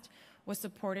passed was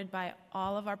supported by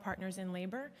all of our partners in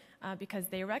labor because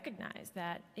they recognize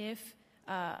that if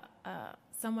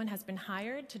someone has been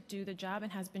hired to do the job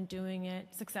and has been doing it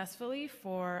successfully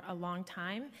for a long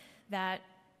time, that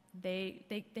they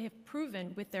have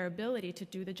proven with their ability to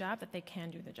do the job that they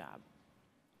can do the job.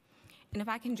 And if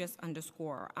I can just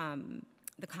underscore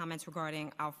the comments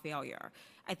regarding our failure.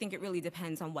 I think it really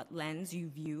depends on what lens you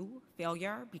view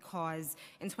failure, because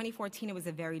in 2014, it was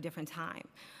a very different time.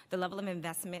 The level of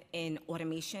investment in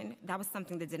automation, that was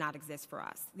something that did not exist for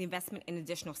us. The investment in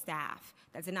additional staff,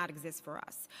 that did not exist for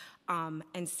us.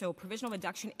 And so provisional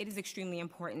reduction, it is extremely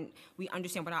important. We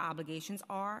understand what our obligations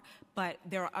are, but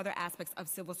there are other aspects of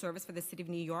civil service for the City of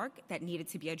New York that needed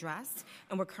to be addressed,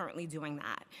 and we're currently doing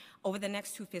that. Over the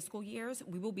next 2 fiscal years,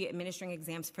 we will be administering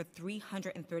exams for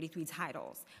 333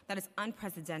 titles. That is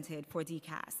unprecedented for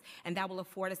DCAS, and that will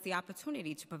afford us the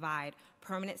opportunity to provide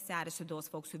permanent status to those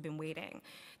folks who've been waiting.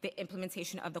 The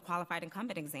implementation of the qualified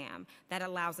incumbent exam, that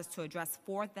allows us to address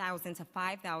 4,000 to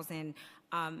 5,000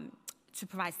 to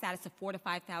provide status to 4,000 to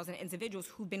 5,000 individuals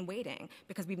who've been waiting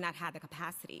because we've not had the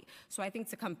capacity. So I think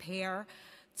to compare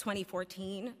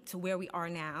 2014 to where we are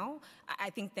now, I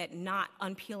think that not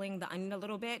unpeeling the onion a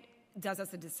little bit does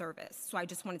us a disservice. So I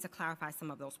just wanted to clarify some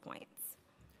of those points.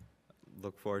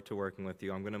 Look forward to working with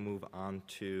you. I'm going to move on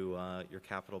to your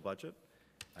capital budget.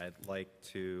 I'd like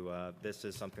to, this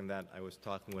is something that I was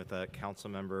talking with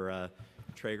Councilmember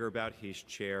Traeger about. He's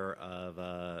chair of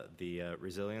the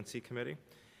Resiliency Committee.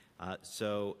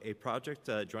 So a project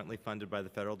jointly funded by the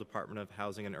Federal Department of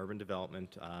Housing and Urban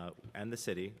Development and the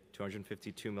city,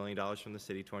 $252 million from the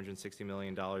city, $260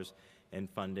 million in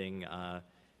funding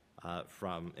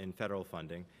in federal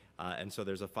funding. And so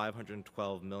there's a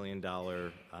 $512 million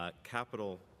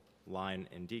capital line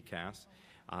in DCAS,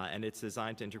 and it's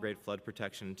designed to integrate flood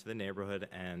protection into the neighborhood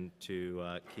and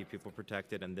to keep people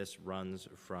protected. And this runs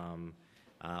from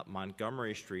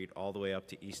Montgomery Street all the way up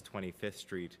to East 25th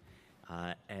Street.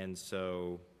 And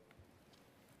so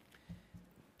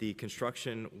the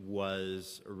construction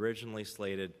was originally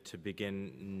slated to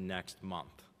begin next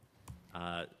month.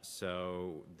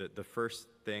 So the first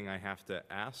thing I have to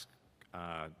ask,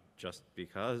 just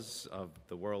because of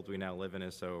the world we now live in,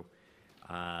 is so,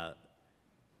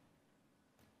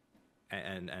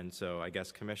 and so I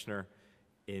guess, Commissioner,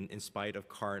 in spite of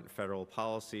current federal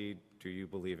policy, do you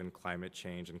believe in climate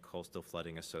change and coastal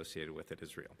flooding associated with it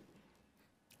is real?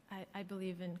 I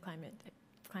believe in climate.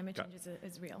 Climate change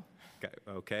is real.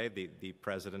 Okay, the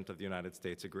President of the United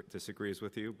States disagrees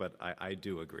with you, but I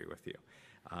do agree with you.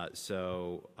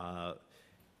 So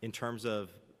in terms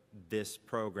of this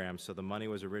program, so the money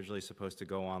was originally supposed to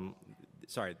go on,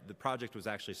 sorry, the project was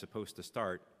actually supposed to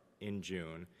start in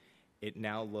June. It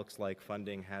now looks like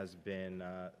funding has been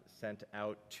sent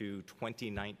out to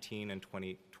 2019 and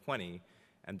 2020,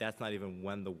 and that's not even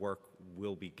when the work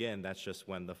will begin. That's just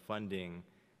when the funding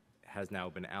has now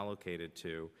been allocated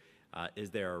to. Is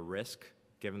there a risk,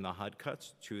 given the HUD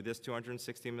cuts, to this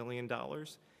 $260 million?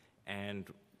 And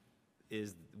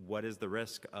what is the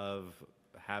risk of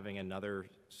having another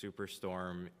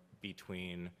superstorm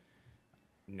between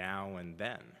now and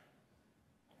then?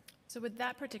 So with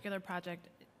that particular project,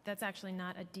 that's actually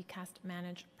not a DCAS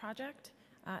managed project.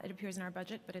 It appears in our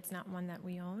budget, but it's not one that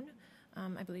we own.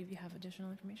 I believe you have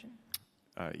additional information.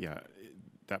 Yeah,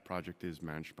 that project is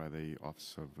managed by the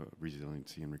Office of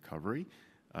Resiliency and Recovery,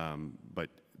 but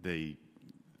they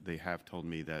have told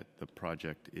me that the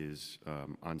project is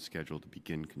on schedule to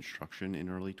begin construction in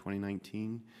early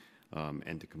 2019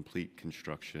 and to complete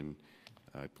construction,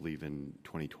 I believe, in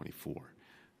 2024.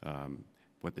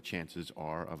 What the chances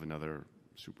are of another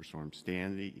superstorm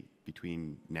Sandy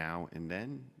between now and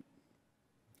then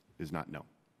is not known.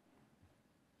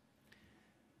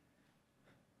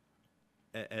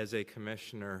 As a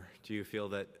commissioner, do you feel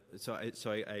that, it's,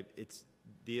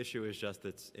 the issue is just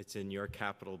that it's in your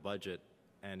capital budget,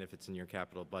 and if it's in your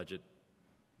capital budget,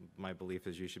 my belief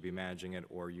is you should be managing it,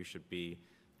 or you should be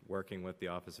working with the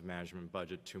Office of Management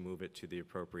Budget to move it to the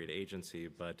appropriate agency.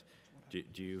 But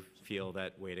do you feel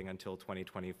that waiting until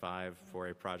 2025 for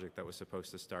a project that was supposed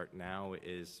to start now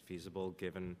is feasible,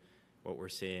 given what we're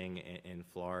seeing in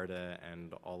Florida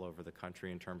and all over the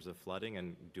country in terms of flooding?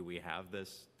 And do we have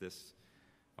this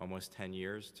almost 10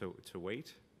 years to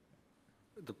wait?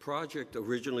 The project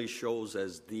originally shows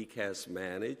as DCAS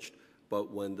managed,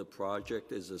 but when the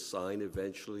project is assigned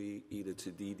eventually either to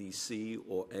DDC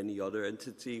or any other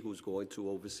entity who's going to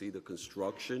oversee the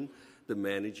construction, the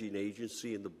managing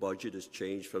agency and the budget is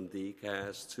changed from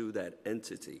DCAS to that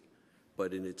entity.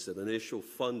 But in its initial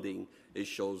funding, it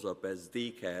shows up as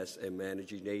DCAS and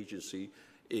managing agency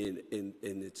in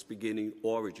its beginning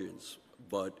origins.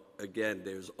 But again,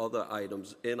 there's other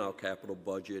items in our capital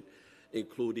budget,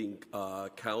 including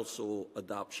council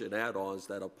adoption add-ons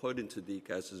that are put into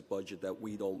DCAS's budget that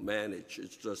we don't manage.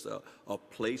 It's just a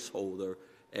placeholder,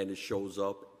 and it shows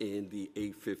up in the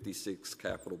 856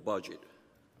 capital budget.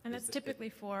 And that's typically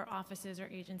for offices or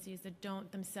agencies that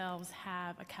don't themselves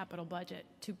have a capital budget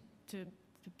to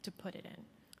put it in.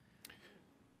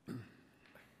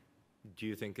 Do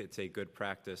you think it's a good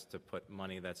practice to put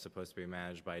money that's supposed to be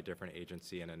managed by a different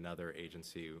agency and another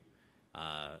agency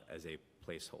as a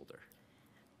placeholder?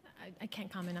 I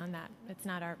can't comment on that. It's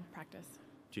not our practice.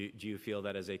 Do you feel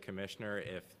that as a commissioner,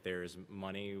 if there's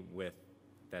money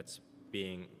that's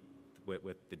being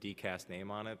with the DCAS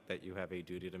name on it, that you have a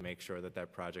duty to make sure that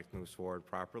that project moves forward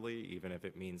properly, even if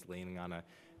it means leaning on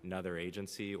another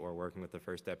agency or working with the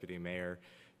first deputy mayor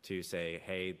to say,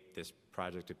 hey, this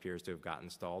project appears to have gotten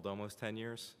stalled almost 10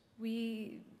 years?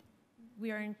 We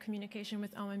are in communication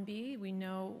with OMB. We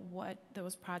know what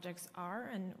those projects are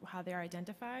and how they are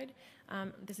identified.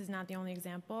 This is not the only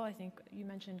example. I think you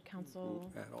mentioned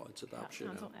council. Add-ons adoption.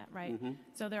 Council, right.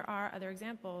 So there are other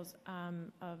examples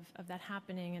of that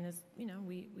happening. And as you know,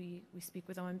 we speak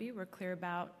with OMB. We're clear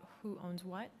about who owns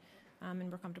what,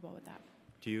 and we're comfortable with that.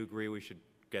 Do you agree we should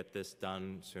get this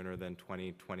done sooner than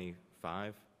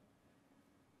 2025?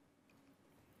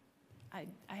 I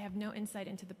have no insight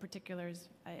into the particulars.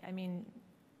 I mean,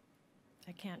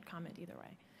 I can't comment either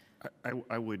way.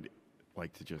 I would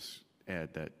like to just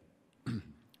add that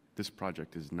this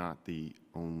project is not the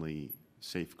only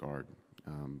safeguard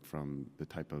from the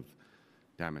type of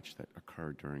damage that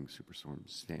occurred during Superstorm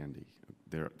Sandy.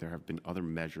 There have been other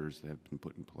measures that have been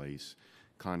put in place.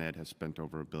 Con Ed has spent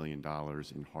over $1 billion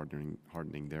in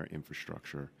hardening their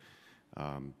infrastructure.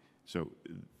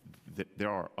 There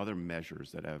are other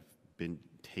measures that have been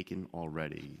taken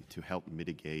already to help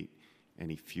mitigate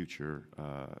any future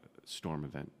storm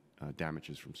event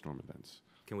damages from storm events.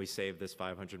 Can we save this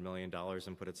 $500 million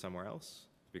and put it somewhere else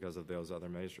because of those other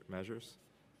measures?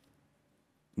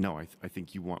 No, I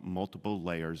think you want multiple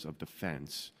layers of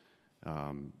defense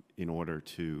in order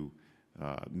to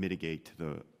mitigate to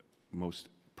the most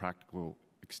practical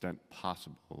extent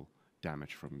possible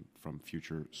damage from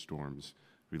future storms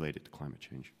related to climate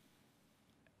change.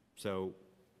 So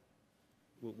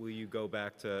will you go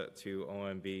back to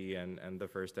OMB and the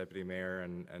first deputy mayor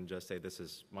and just say this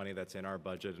is money that's in our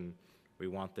budget and we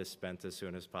want this spent as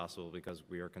soon as possible because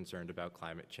we are concerned about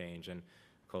climate change and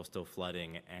coastal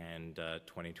flooding, and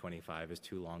 2025 is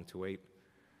too long to wait?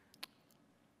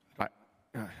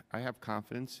 I have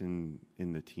confidence in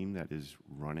the team that is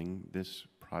running this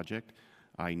project.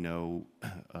 I know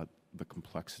the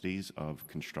complexities of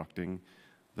constructing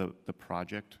the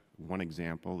project. One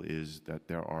example is that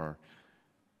there are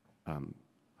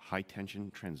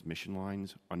high-tension transmission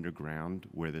lines underground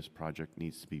where this project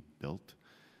needs to be built.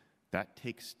 That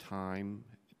takes time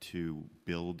to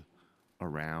build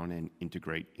around and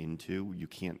integrate into. You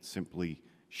can't simply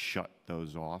shut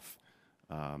those off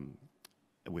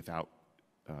without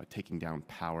taking down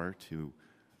power to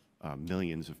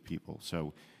millions of people.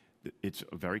 So it's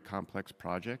a very complex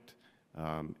project.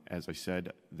 As I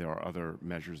said, there are other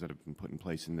measures that have been put in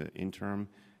place in the interim,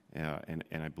 and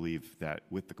I believe that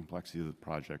with the complexity of the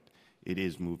project, it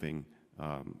is moving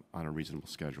on a reasonable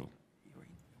schedule.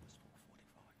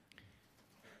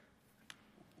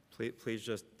 Please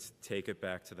just take it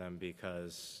back to them,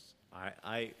 because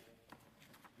I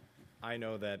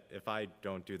know that if I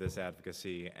don't do this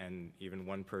advocacy and even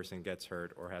one person gets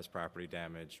hurt or has property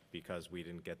damage because we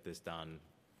didn't get this done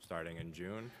starting in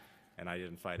June and I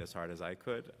didn't fight as hard as I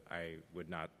could, I would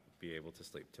not be able to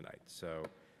sleep tonight. So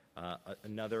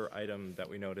another item that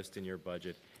we noticed in your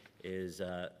budget is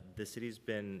the city's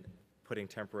been putting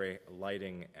temporary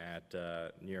lighting at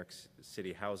New York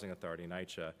City Housing Authority,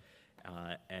 NYCHA.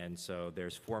 And so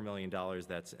there's $4 million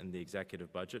that's in the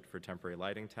executive budget for temporary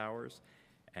lighting towers.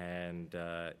 And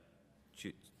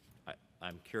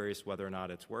I'm curious whether or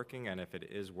not it's working, and if it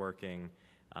is working,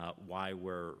 why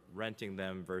we're renting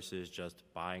them versus just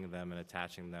buying them and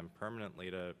attaching them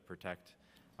permanently to protect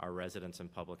our residents in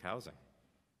public housing.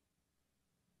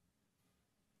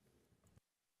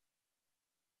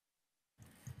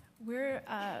 We're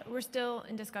still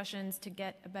in discussions to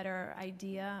get a better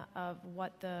idea of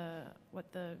what the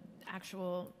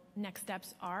actual next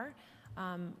steps are.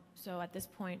 So at this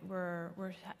point, we're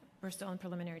still in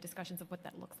preliminary discussions of what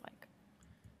that looks like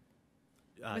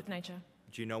with NYCHA.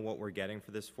 Do you know what we're getting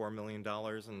for this $4 million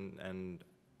and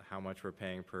how much we're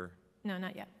paying per? No,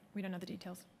 not yet. We don't know the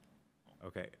details.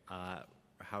 Okay.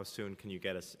 How soon can you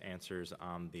get us answers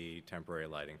on the temporary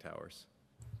lighting towers?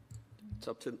 It's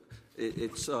up to,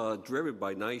 it's driven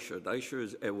by NYCHA. NYCHA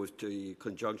is, and with the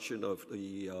conjunction of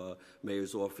the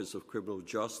Mayor's Office of Criminal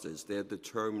Justice, they're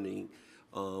determining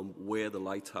where the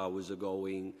light towers are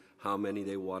going, how many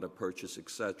they want to purchase,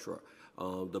 etc.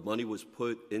 The money was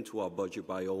put into our budget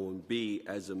by OMB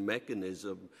as a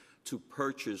mechanism to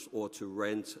purchase or to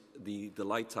rent the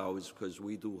light towers, because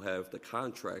we do have the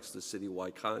contracts, the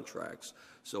citywide contracts.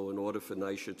 So in order for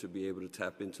NYCHA to be able to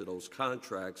tap into those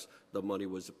contracts, the money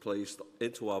was placed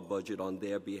into our budget on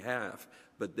their behalf.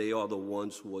 But they are the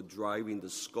ones who are driving the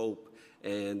scope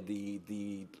and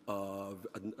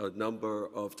a number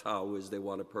of towers they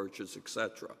want to purchase,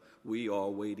 etc. We are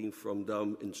waiting from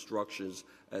them instructions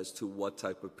as to what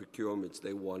type of procurements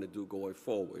they want to do going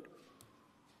forward.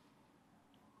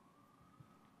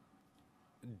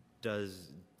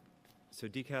 So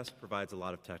DCAS provides a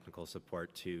lot of technical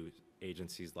support to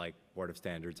agencies like Board of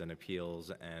Standards and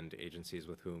Appeals and agencies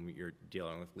with whom you're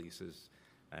dealing with leases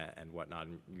and whatnot,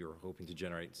 and you're hoping to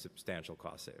generate substantial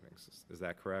cost savings. Is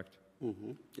that correct?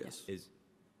 Mm-hmm. Yes. Is,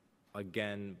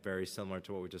 again, very similar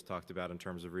to what we just talked about in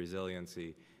terms of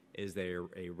resiliency. Is there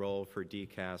a role for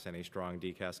DCAS and a strong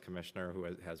DCAS commissioner who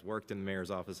has worked in the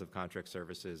Mayor's Office of Contract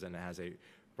Services and has a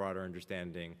broader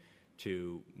understanding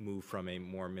to move from a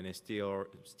more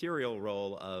ministerial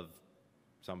role of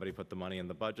somebody put the money in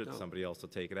the budget, somebody else will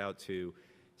take it out, to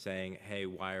saying, hey,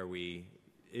 why are we,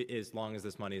 as long as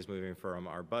this money is moving from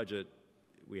our budget,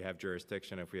 we have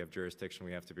jurisdiction. If we have jurisdiction,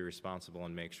 we have to be responsible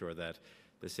and make sure that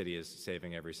the city is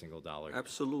saving every single dollar.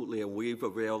 Absolutely, and we've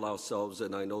availed ourselves,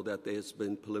 and I know that there's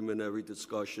been preliminary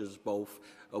discussions both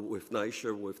with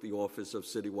NYSHA, with the Office of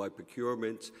Citywide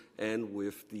Procurement, and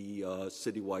with the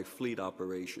Citywide Fleet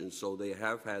Operations. So they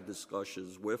have had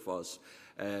discussions with us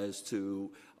as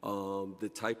to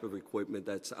the type of equipment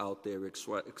that's out there, et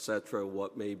cetera,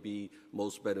 what may be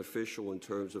most beneficial in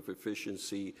terms of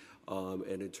efficiency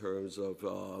and in terms of,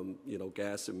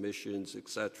 gas emissions, et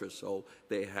cetera. So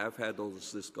they have had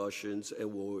those discussions,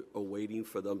 and we're waiting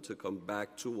for them to come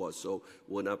back to us. So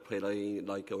we're not playing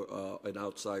like an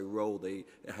outside role. They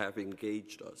have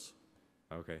engaged us.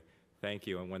 Okay, thank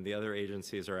you. And when the other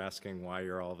agencies are asking why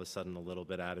you're all of a sudden a little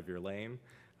bit out of your lane,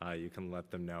 you can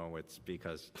let them know it's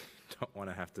because you don't want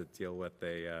to have to deal with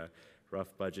a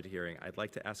rough budget hearing. I'd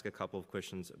like to ask a couple of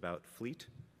questions about fleet.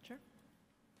 Sure.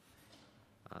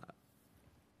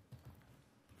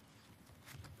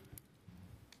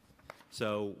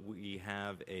 So we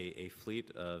have a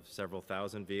fleet of several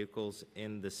thousand vehicles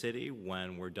in the city.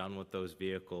 When we're done with those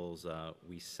vehicles,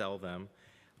 we sell them.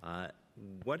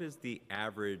 What is the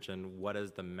average and what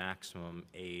is the maximum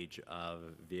age of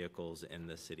vehicles in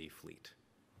the city fleet?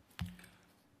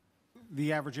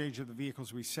 The average age of the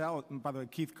vehicles we sell, and by the way,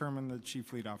 Keith Kerman, the Chief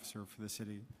Fleet Officer for the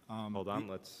city. Hold on,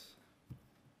 let's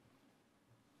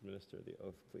administer the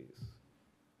oath, please.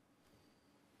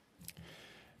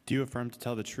 Do you affirm to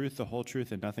tell the truth, the whole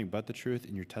truth, and nothing but the truth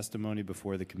in your testimony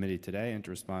before the committee today and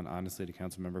to respond honestly to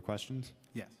council member questions?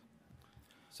 Yes.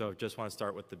 So just want to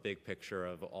start with the big picture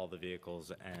of all the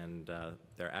vehicles and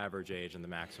their average age and the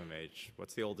maximum age.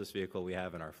 What's the oldest vehicle we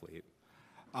have in our fleet?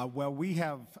 Well, we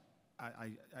have, I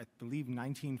believe,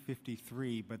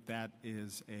 1953, but that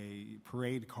is a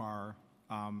parade car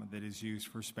that is used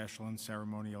for special and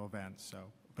ceremonial events. So,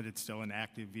 but it's still an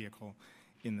active vehicle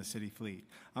in the city fleet.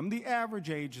 The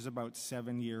average age is about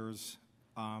 7 years,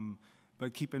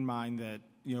 but keep in mind that,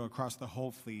 across the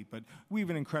whole fleet, but we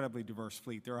have an incredibly diverse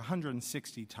fleet. There are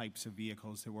 160 types of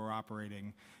vehicles that we're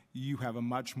operating. You have a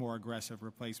much more aggressive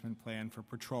replacement plan for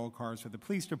patrol cars for the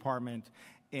police department,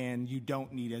 and you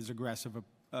don't need as aggressive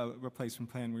a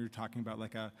replacement plan when you're talking about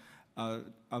like a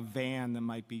van that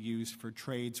might be used for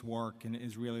trades work and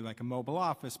is really like a mobile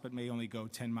office but may only go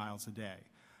 10 miles a day.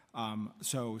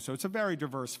 So it's a very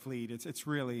diverse fleet. It's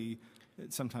really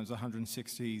sometimes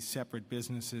 160 separate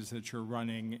businesses that you're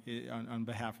running on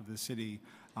behalf of the city,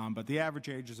 but the average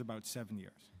age is about 7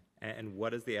 years. And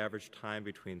what is the average time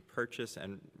between purchase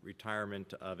and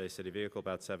retirement of a city vehicle?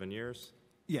 About 7 years?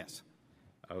 Yes.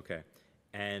 Okay.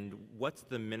 And what's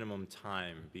the minimum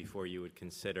time before you would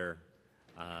consider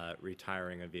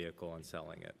retiring a vehicle and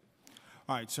selling it?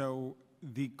 All right, so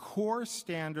the core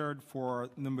standard for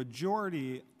the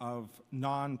majority of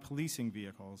non-policing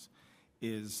vehicles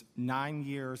is 9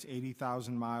 years,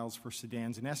 80,000 miles for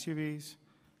sedans and SUVs,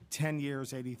 10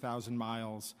 years, 80,000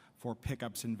 miles for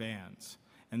pickups and vans.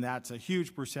 And that's a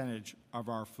huge percentage of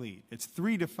our fleet. It's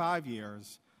 3 to 5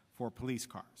 years for police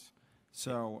cars.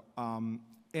 So,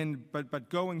 but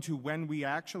going to when we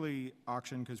actually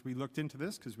auction, because we looked into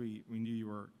this, because we knew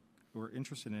you were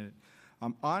interested in it,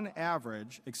 on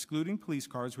average, excluding police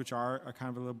cars, which are a kind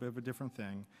of a little bit of a different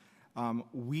thing,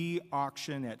 we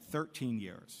auction at 13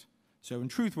 years. So in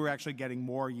truth, we're actually getting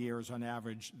more years on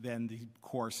average than the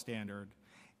core standard,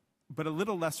 but a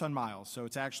little less on miles. So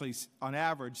it's actually, on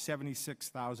average,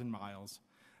 76,000 miles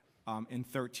in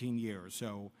 13 years.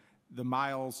 So the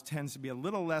miles tends to be a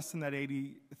little less than that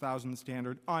 80,000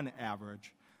 standard on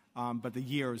average, but the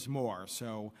years more.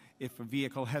 So if a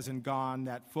vehicle hasn't gone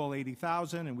that full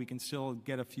 80,000 and we can still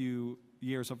get a few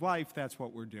years of life, that's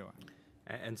what we're doing.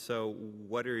 And so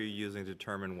what are you using to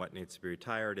determine what needs to be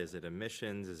retired? Is it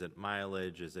emissions? Is it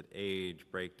mileage? Is it age,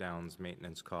 breakdowns,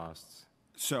 maintenance costs?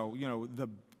 So,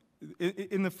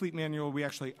 in the fleet manual, we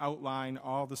actually outline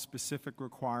all the specific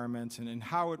requirements, and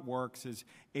how it works is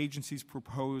agencies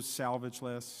propose salvage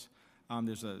lists.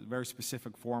 There's a very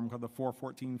specific form called the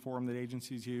 414 form that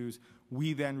agencies use.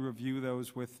 We then review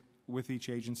those with each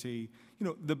agency.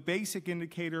 The basic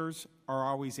indicators are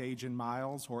always age in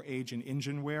miles or age in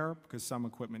engine wear, because some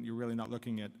equipment you're really not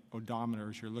looking at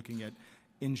odometers, you're looking at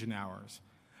engine hours.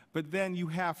 But then you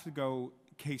have to go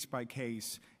case by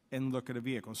case and look at a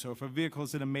vehicle. So if a vehicle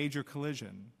is in a major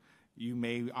collision, you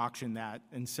may auction that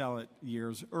and sell it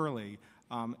years early.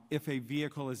 If a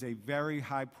vehicle is a very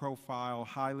high profile,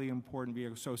 highly important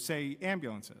vehicle, so say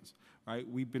ambulances, right?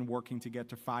 We've been working to get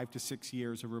to 5 to 6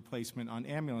 years of replacement on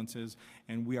ambulances,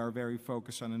 and we are very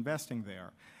focused on investing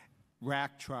there.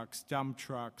 Rack trucks, dump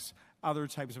trucks, other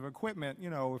types of equipment,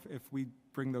 if we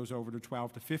bring those over to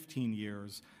 12 to 15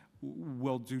 years,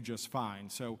 we'll do just fine.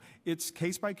 So it's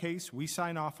case by case. We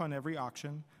sign off on every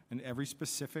auction. in every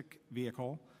specific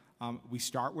vehicle. We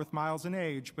start with miles and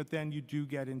age, but then you do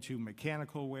get into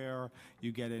mechanical wear,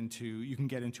 you can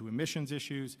get into emissions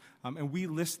issues, and we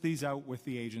list these out with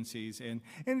the agencies, and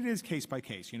it is case by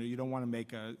case. You don't want to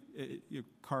make your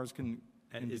cars can.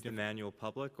 And is the manual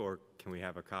public, or can we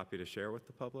have a copy to share with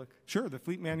the public? Sure, the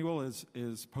fleet manual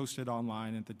is posted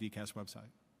online at the DCAS website.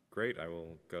 Great, I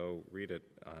will go read it,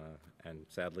 and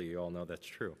sadly, you all know that's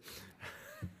true.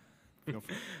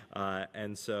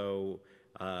 And so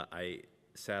I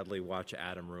sadly watch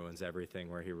Adam Ruins Everything,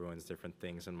 where he ruins different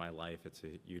things in my life. It's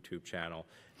a YouTube channel.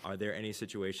 Are there any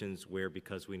situations where,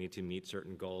 because we need to meet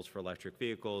certain goals for electric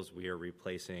vehicles, we are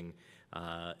replacing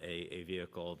a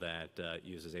vehicle that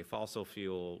uses a fossil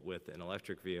fuel with an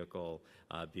electric vehicle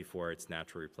before its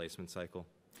natural replacement cycle?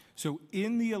 So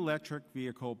in the electric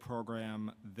vehicle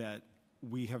program that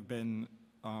we have been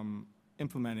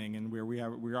implementing and where we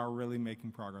are really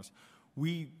making progress,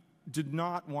 we did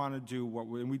not want to do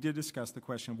and we did discuss the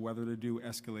question of whether to do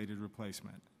escalated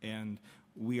replacement, and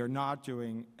we are not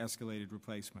doing escalated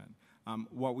replacement.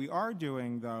 What we are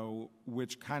doing, though,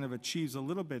 which kind of achieves a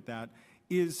little bit that,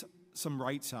 is some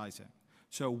right sizing.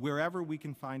 So wherever we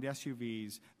can find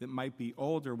SUVs that might be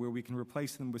older, where we can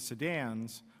replace them with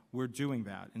sedans, we're doing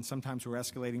that. And sometimes we're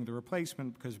escalating the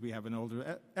replacement because we have an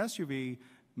older SUV,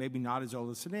 maybe not as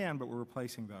old as sedan, but we're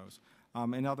replacing those.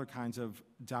 And other kinds of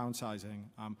downsizing.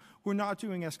 We're not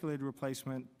doing escalated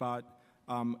replacement, but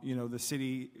the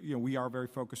city, we are very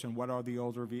focused on what are the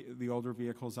older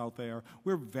vehicles out there.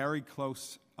 We're very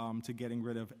close to getting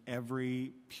rid of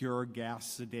every pure gas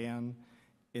sedan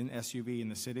in SUV in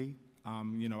the city. I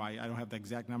don't have the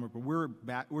exact number, but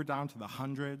we're down to the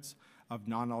hundreds of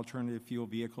non-alternative fuel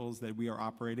vehicles that we are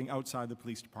operating outside the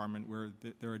police department, where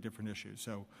there are different issues.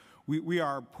 So we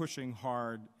are pushing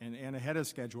hard and ahead of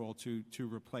schedule to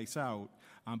replace out,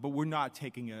 but we're not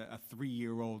taking a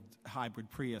 3-year-old hybrid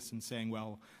Prius and saying,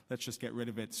 well, let's just get rid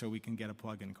of it so we can get a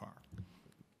plug-in car.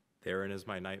 Therein is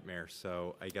my nightmare.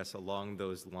 So I guess along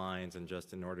those lines, and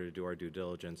just in order to do our due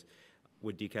diligence,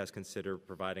 would DCAS consider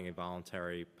providing a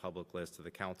voluntary public list to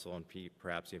the council, and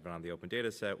perhaps even on the open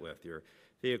data set, with your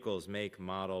vehicles, make,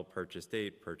 model, purchase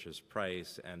date, purchase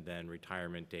price, and then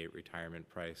retirement date, retirement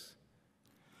price?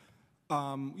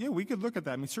 Yeah, we could look at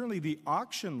that. I mean, certainly the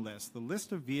auction list, the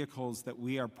list of vehicles that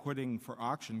we are putting for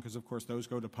auction, because of course those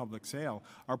go to public sale,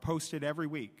 are posted every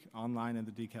week online at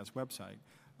the DCAS website.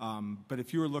 But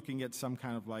if you were looking at some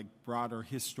kind of like broader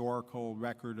historical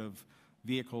record of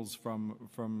vehicles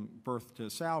from birth to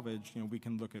salvage, we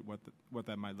can look at what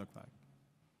that might look like.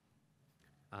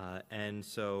 And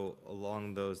so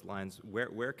along those lines,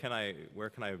 where can I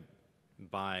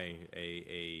buy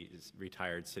a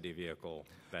retired city vehicle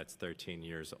that's 13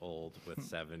 years old with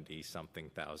 70-something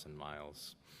thousand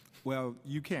miles? Well,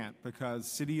 you can't, because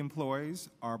city employees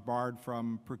are barred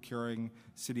from procuring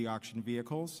city auction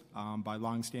vehicles by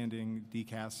longstanding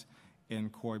DCAS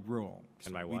and COIB rule.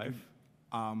 And my wife?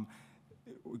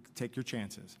 Take your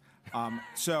chances. I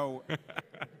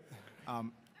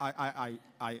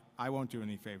won't do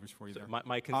any favors for you there.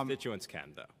 My constituents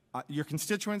can, though. Your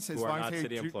constituents, as who long are as not they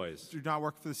city employees, do not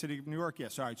work for the city of New York.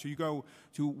 Yes, all right. So you go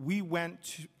to. We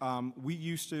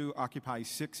used to occupy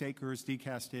 6 acres.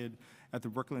 DCAS did at the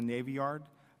Brooklyn Navy Yard,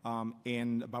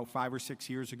 and about 5 or 6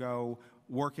 years ago,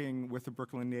 working with the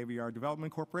Brooklyn Navy Yard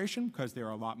Development Corporation, because there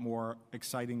are a lot more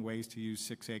exciting ways to use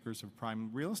 6 acres of prime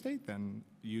real estate than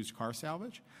used car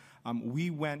salvage. We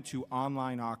went to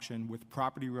online auction with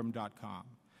PropertyRoom.com.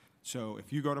 So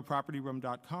if you go to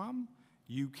PropertyRoom.com,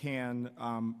 you can,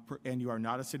 and you are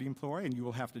not a city employee, and you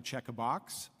will have to check a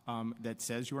box that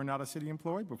says you are not a city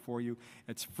employee before you.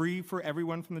 It's free for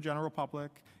everyone from the general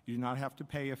public. You do not have to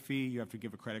pay a fee. You have to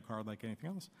give a credit card like anything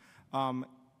else.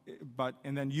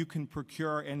 And then you can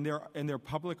procure, and they're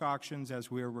public auctions as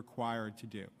we're required to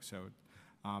do. So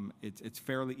it's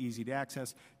fairly easy to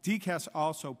access. DCAS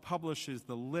also publishes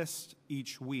the list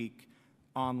each week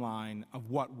online of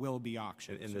what will be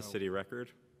auctioned. In the city record?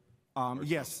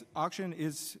 Yes, auction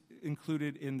is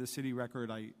included in the city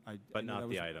record. But not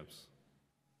the items.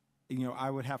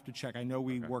 I would have to check. I know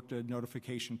we worked a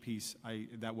notification piece.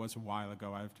 That was a while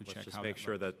ago. I have to check. Let's just make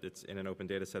sure that it's in an open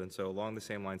data set. And so along the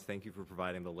same lines, thank you for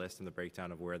providing the list and the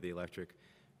breakdown of where the electric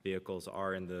vehicles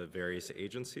are in the various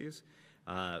agencies.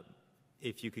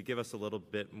 If you could give us a little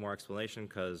bit more explanation,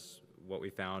 because what we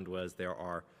found was there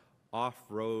are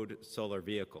off-road solar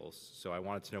vehicles. So I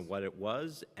wanted to know what it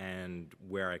was and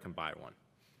where I can buy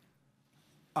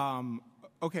one.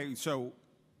 Okay, so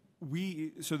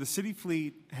the city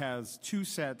fleet has 2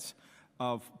 sets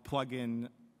of plug-in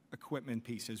equipment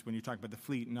pieces when you talk about the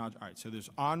fleet. All right, so there's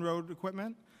on-road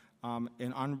equipment,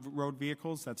 In on-road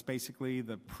vehicles, that's basically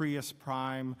the Prius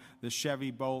Prime, the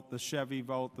Chevy Bolt,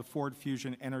 the Ford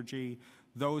Fusion Energy.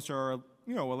 Those are,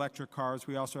 electric cars.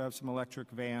 We also have some electric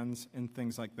vans and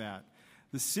things like that.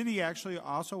 The city actually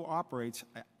also operates,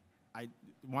 I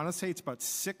want to say it's about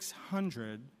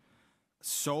 600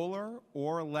 solar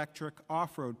or electric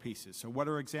off-road pieces. So what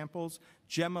are examples?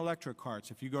 GEM electric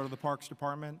carts. If you go to the Parks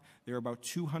Department, there are about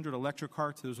 200 electric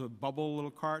carts. Those are bubble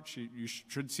little carts. You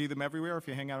should see them everywhere if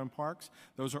you hang out in parks.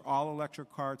 Those are all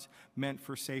electric carts meant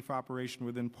for safe operation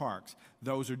within parks.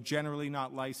 Those are generally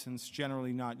not licensed,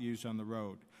 generally not used on the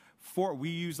road. We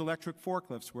use electric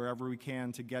forklifts wherever we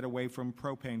can to get away from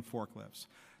propane forklifts.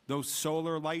 Those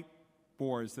solar light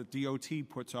boards that DOT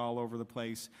puts all over the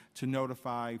place to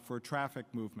notify for traffic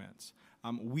movements.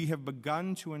 We have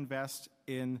begun to invest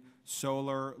in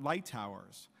solar light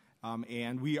towers.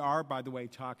 And we are, by the way,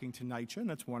 talking to NYCHA, and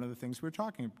that's one of the things we're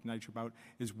talking to NYCHA about,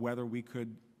 is whether we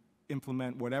could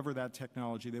implement whatever that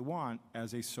technology they want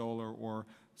as a solar or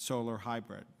solar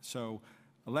hybrid. So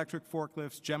electric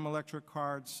forklifts, GEM electric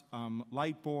carts,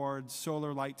 light boards,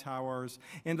 solar light towers,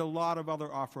 and a lot of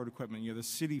other off-road equipment. The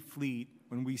city fleet,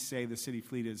 when we say the city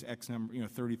fleet is X number,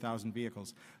 30,000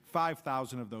 vehicles,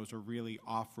 5,000 of those are really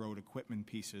off-road equipment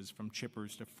pieces, from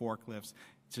chippers to forklifts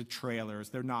to trailers.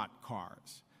 They're not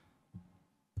cars.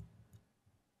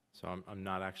 So I'm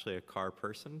not actually a car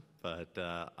person, but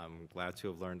I'm glad to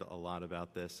have learned a lot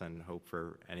about this, and hope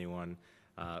for anyone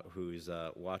who's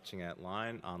watching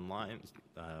online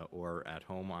or at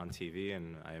home on TV,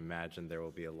 and I imagine there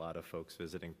will be a lot of folks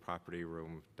visiting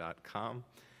propertyroom.com,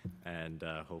 and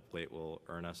hopefully it will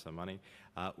earn us some money.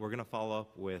 We're going to follow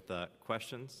up with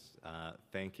questions.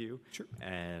 Thank you. Sure.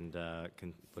 And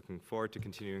looking forward to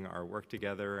continuing our work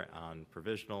together on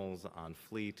provisionals, on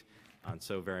fleet, on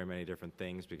so very many different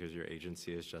things, because your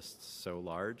agency is just so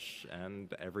large,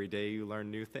 and every day you learn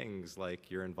new things,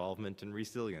 like your involvement in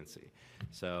resiliency.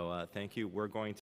 So thank you. We're going to